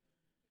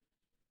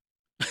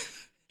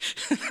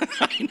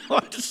 I know,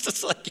 it's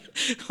just like,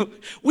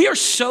 we are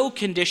so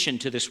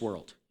conditioned to this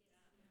world.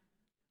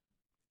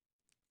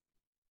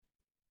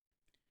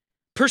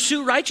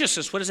 Pursue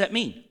righteousness. What does that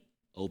mean?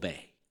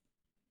 Obey.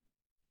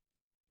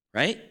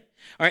 Right?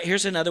 All right,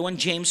 here's another one,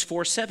 James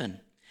 4:7.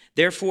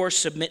 Therefore,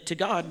 submit to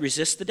God,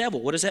 resist the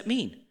devil. What does that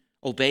mean?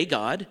 Obey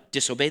God,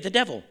 disobey the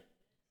devil.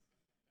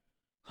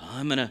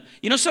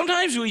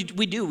 Sometimes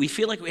we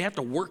feel like we have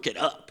to work it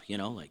up,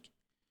 like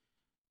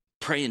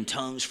pray in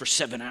tongues for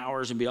 7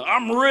 hours and be like,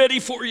 I'm ready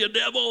for you,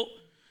 devil.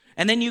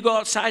 And then you go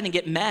outside and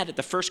get mad at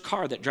the first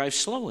car that drives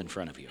slow in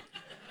front of you.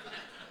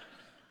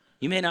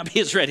 You may not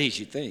be as ready as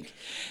you think.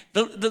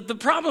 The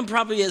problem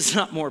probably is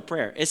not more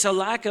prayer. It's a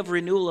lack of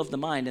renewal of the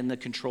mind and the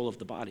control of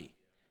the body.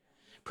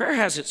 Prayer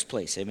has its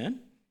place, amen?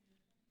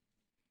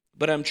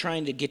 But I'm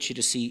trying to get you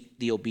to see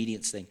the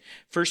obedience thing.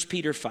 1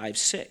 Peter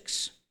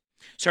 5:6.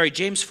 Sorry,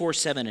 James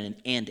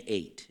 4:7 and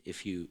 8,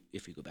 if you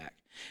go back.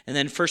 And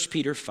then 1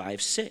 Peter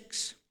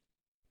 5:6.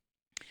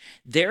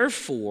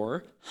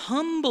 Therefore,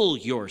 humble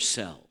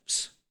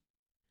yourselves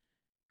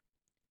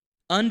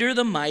under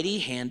the mighty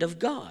hand of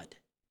God,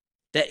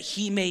 that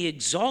he may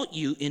exalt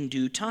you in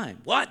due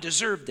time. Well, I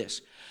deserve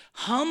this.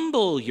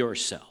 Humble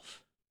yourself.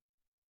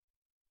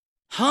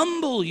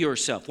 Humble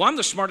yourself. Well, I'm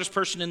the smartest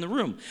person in the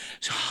room.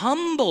 So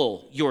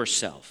humble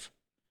yourself.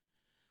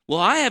 Well,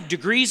 I have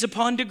degrees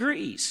upon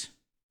degrees.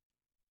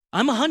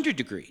 I'm 100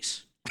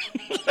 degrees.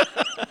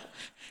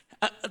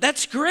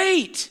 That's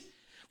great.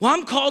 Well,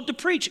 I'm called to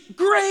preach.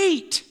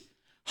 Great.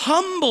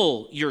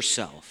 Humble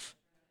yourself.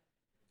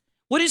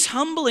 What is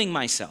humbling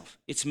myself?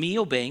 It's me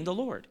obeying the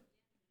Lord.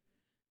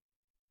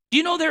 Do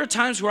you know there are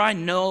times where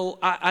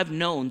I've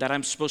known that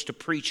I'm supposed to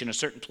preach in a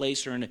certain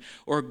place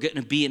or going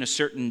to be in a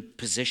certain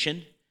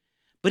position,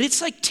 but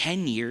it's like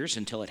 10 years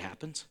until it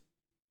happens?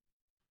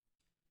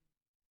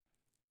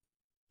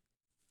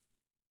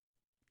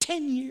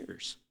 10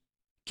 years.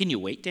 Can you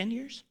wait 10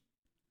 years?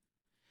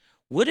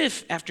 What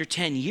if after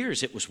 10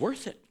 years it was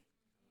worth it?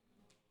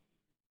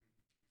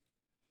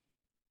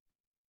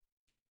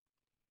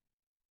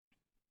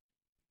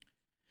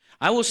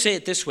 I will say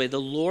it this way.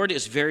 The Lord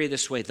is very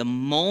this way. The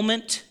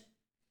moment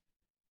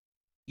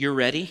you're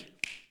ready,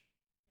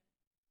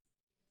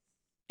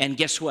 and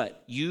guess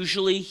what?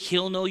 Usually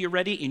he'll know you're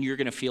ready and you're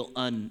going to feel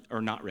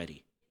or not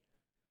ready.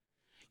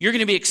 You're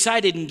going to be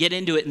excited and get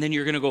into it, and then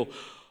you're going to go,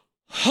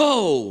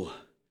 ho!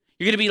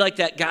 You're going to be like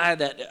that guy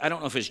that, I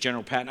don't know if it's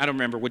General Patton, I don't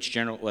remember which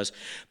general it was,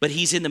 but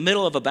he's in the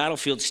middle of a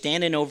battlefield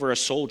standing over a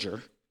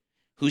soldier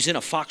who's in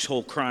a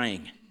foxhole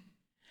crying,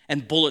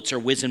 and bullets are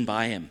whizzing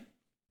by him,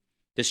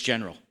 this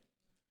general.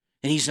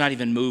 And he's not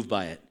even moved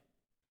by it.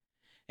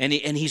 And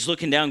he's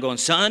looking down going,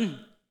 son,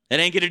 that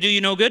ain't going to do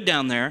you no good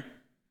down there.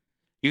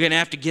 You're going to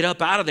have to get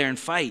up out of there and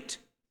fight.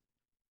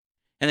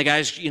 And the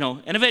guy's,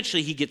 and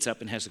eventually he gets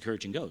up and has the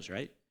courage and goes,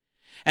 right?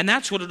 And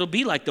that's what it'll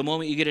be like the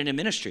moment you get into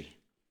ministry.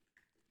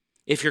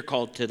 if you're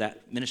called to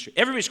that ministry.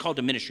 Everybody's called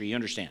to ministry, you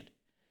understand.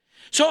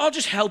 So I'll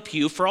just help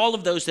you for all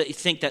of those that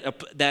think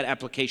that that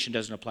application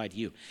doesn't apply to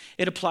you.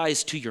 It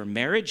applies to your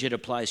marriage. It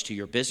applies to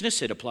your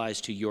business. It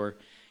applies to your,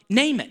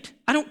 name it.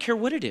 I don't care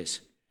what it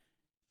is.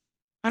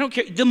 I don't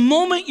care. The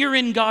moment you're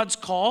in God's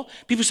call,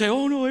 people say,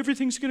 oh no,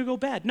 everything's going to go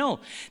bad.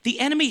 No, the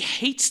enemy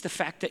hates the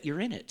fact that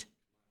you're in it.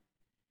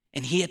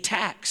 And he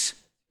attacks.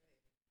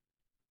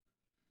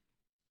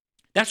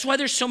 That's why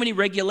there's so many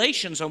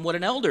regulations on what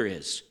an elder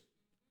is.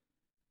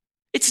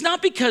 It's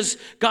not because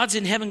God's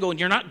in heaven going,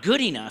 you're not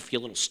good enough, you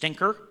little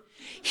stinker.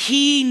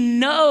 He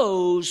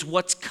knows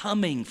what's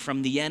coming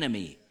from the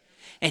enemy.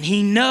 And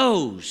he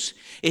knows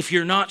if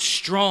you're not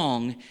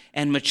strong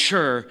and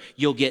mature,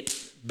 you'll get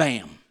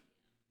bam.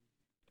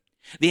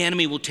 The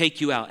enemy will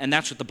take you out. And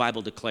that's what the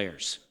Bible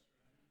declares.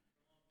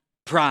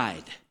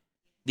 Pride.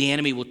 The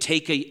enemy will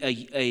take an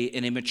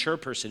immature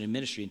person in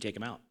ministry and take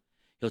him out.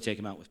 He'll take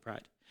him out with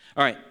pride.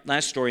 All right,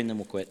 last story and then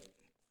we'll quit.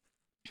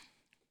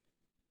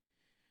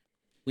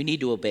 We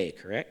need to obey,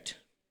 correct?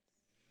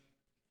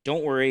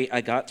 Don't worry,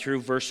 I got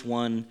through verse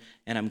 1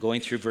 and I'm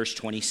going through verse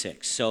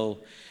 26. So,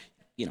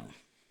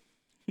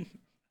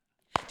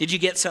 Did you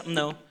get something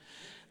though?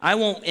 I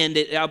won't end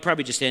it. I'll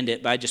probably just end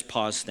it, but I just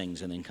pause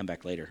things and then come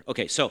back later.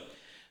 Okay, so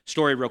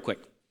story real quick.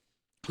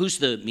 Who's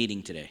the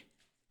meeting today?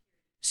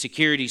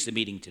 Security's the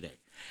meeting today.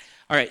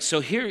 All right, so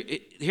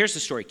here's the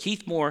story.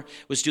 Keith Moore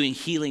was doing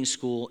healing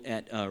school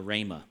at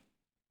Rhema,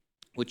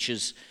 which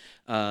is,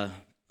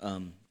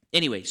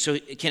 anyway, so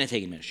Kenneth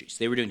Hagin Ministries.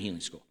 They were doing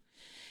healing school.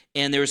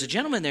 And there was a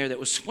gentleman there that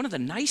was one of the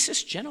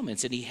nicest gentlemen,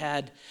 and he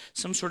had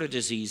some sort of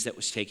disease that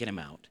was taking him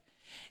out.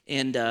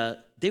 And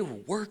they were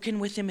working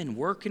with him, and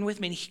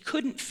he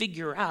couldn't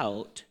figure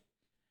out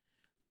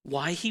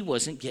why he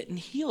wasn't getting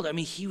healed. I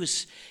mean,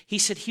 he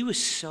said he was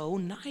so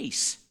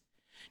nice.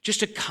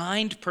 Just a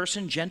kind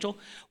person, gentle.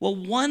 Well,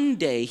 one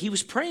day he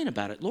was praying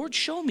about it. Lord,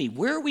 show me,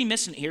 where are we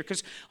missing it here?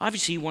 Because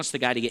obviously he wants the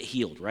guy to get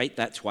healed, right?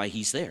 That's why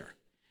he's there.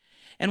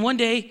 And one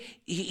day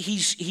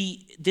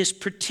this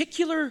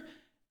particular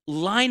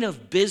line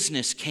of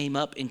business came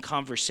up in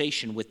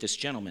conversation with this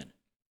gentleman.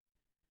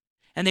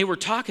 And they were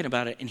talking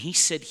about it, and he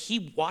said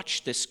he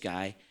watched this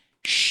guy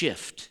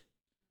shift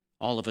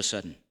all of a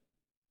sudden.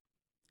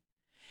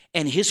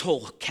 And his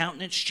whole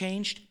countenance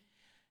changed.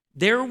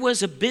 There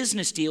was a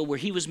business deal where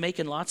he was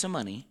making lots of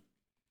money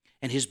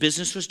and his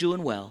business was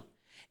doing well,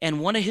 and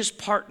one of his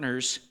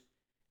partners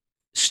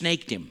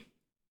snaked him,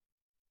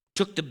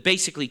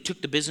 basically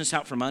took the business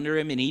out from under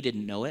him, and he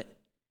didn't know it,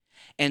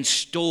 and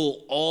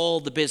stole all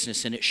the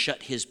business, and it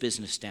shut his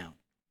business down.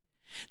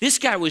 This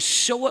guy was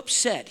so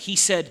upset. He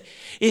said,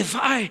 he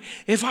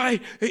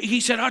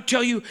said, I'll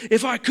tell you,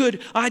 if I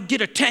could, I'd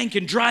get a tank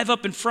and drive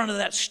up in front of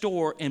that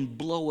store and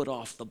blow it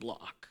off the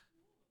block.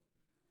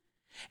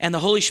 And the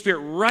Holy Spirit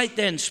right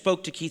then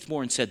spoke to Keith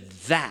Moore and said,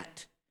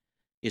 that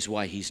is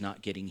why he's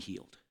not getting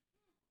healed.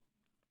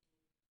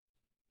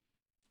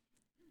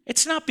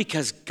 It's not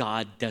because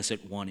God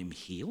doesn't want him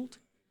healed.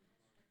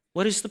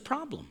 What is the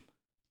problem?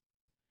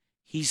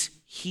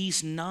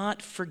 He's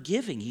not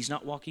forgiving. He's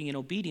not walking in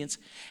obedience.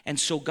 And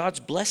so God's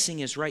blessing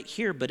is right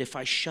here. But if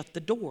I shut the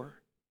door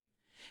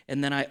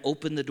and then I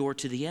open the door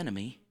to the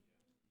enemy,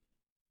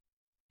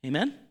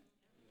 amen?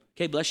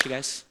 Okay, bless you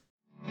guys.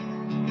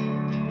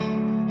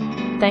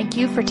 Thank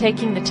you for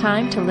taking the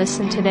time to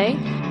listen today.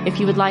 If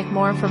you would like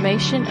more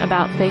information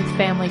about Faith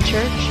Family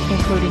Church,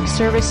 including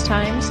service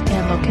times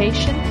and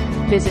location,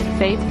 visit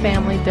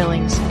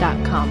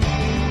faithfamilybillings.com.